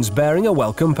returns bearing a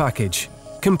welcome package,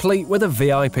 complete with a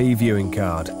VIP viewing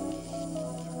card.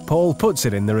 Paul puts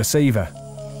it in the receiver.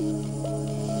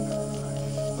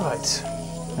 Right,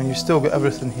 and you've still got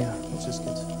everything here, which is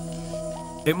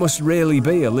good. It must really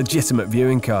be a legitimate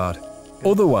viewing card.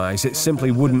 Otherwise, it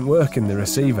simply wouldn't work in the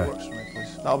receiver.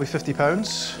 That'll be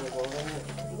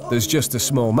 £50. There's just a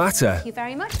small matter Thank you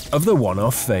very much. of the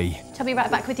one-off fee. I'll be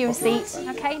right back with your receipt,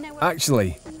 okay? No worries.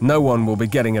 Actually, no one will be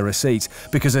getting a receipt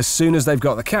because as soon as they've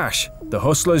got the cash, the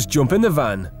hustlers jump in the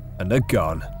van and are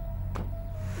gone.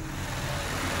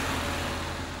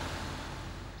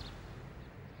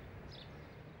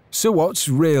 So what's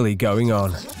really going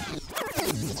on?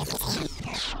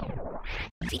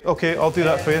 Okay, I'll do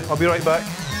that for you. I'll be right back.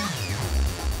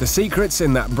 The secret's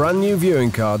in that brand new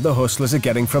viewing card the hustlers are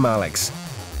getting from Alex.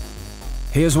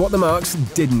 Here's what the Marks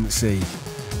didn't see.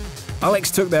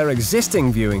 Alex took their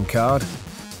existing viewing card,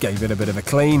 gave it a bit of a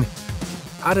clean,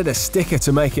 added a sticker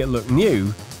to make it look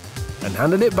new, and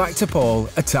handed it back to Paul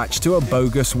attached to a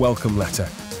bogus welcome letter.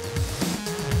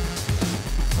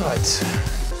 Right.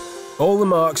 All the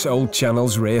Marks' old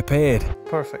channels reappeared.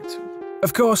 Perfect.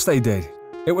 Of course they did.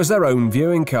 It was their own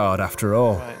viewing card after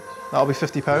all. Right. That'll be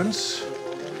 £50.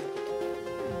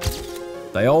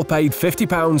 They all paid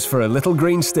 £50 for a little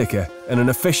green sticker and an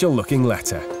official-looking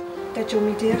letter. Did you,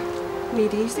 me dear?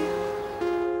 Made easy.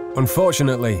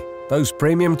 Unfortunately, those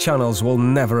premium channels will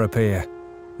never appear,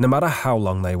 no matter how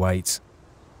long they wait.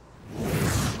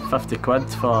 50 quid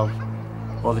for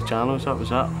all the channels, that was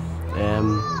it.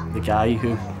 The guy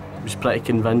who was pretty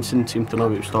convincing seemed to know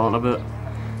what he was talking about.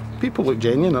 People look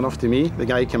genuine enough to me. The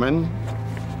guy came in,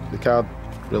 the card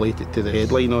related to the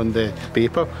headline on the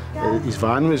paper. His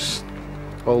van was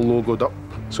all logoed up,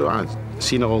 so I'd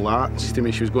seen all that. She told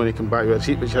me she was going to come back with a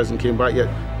receipt, but she hasn't came back yet.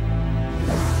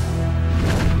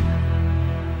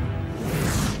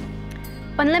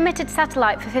 Unlimited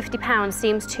satellite for £50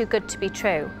 seems too good to be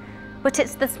true, but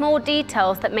it's the small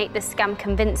details that make this scam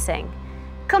convincing.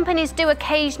 Companies do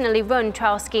occasionally run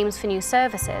trial schemes for new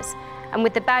services, and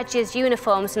with the badges,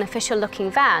 uniforms and official-looking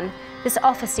van, this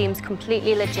offer seems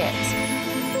completely legit.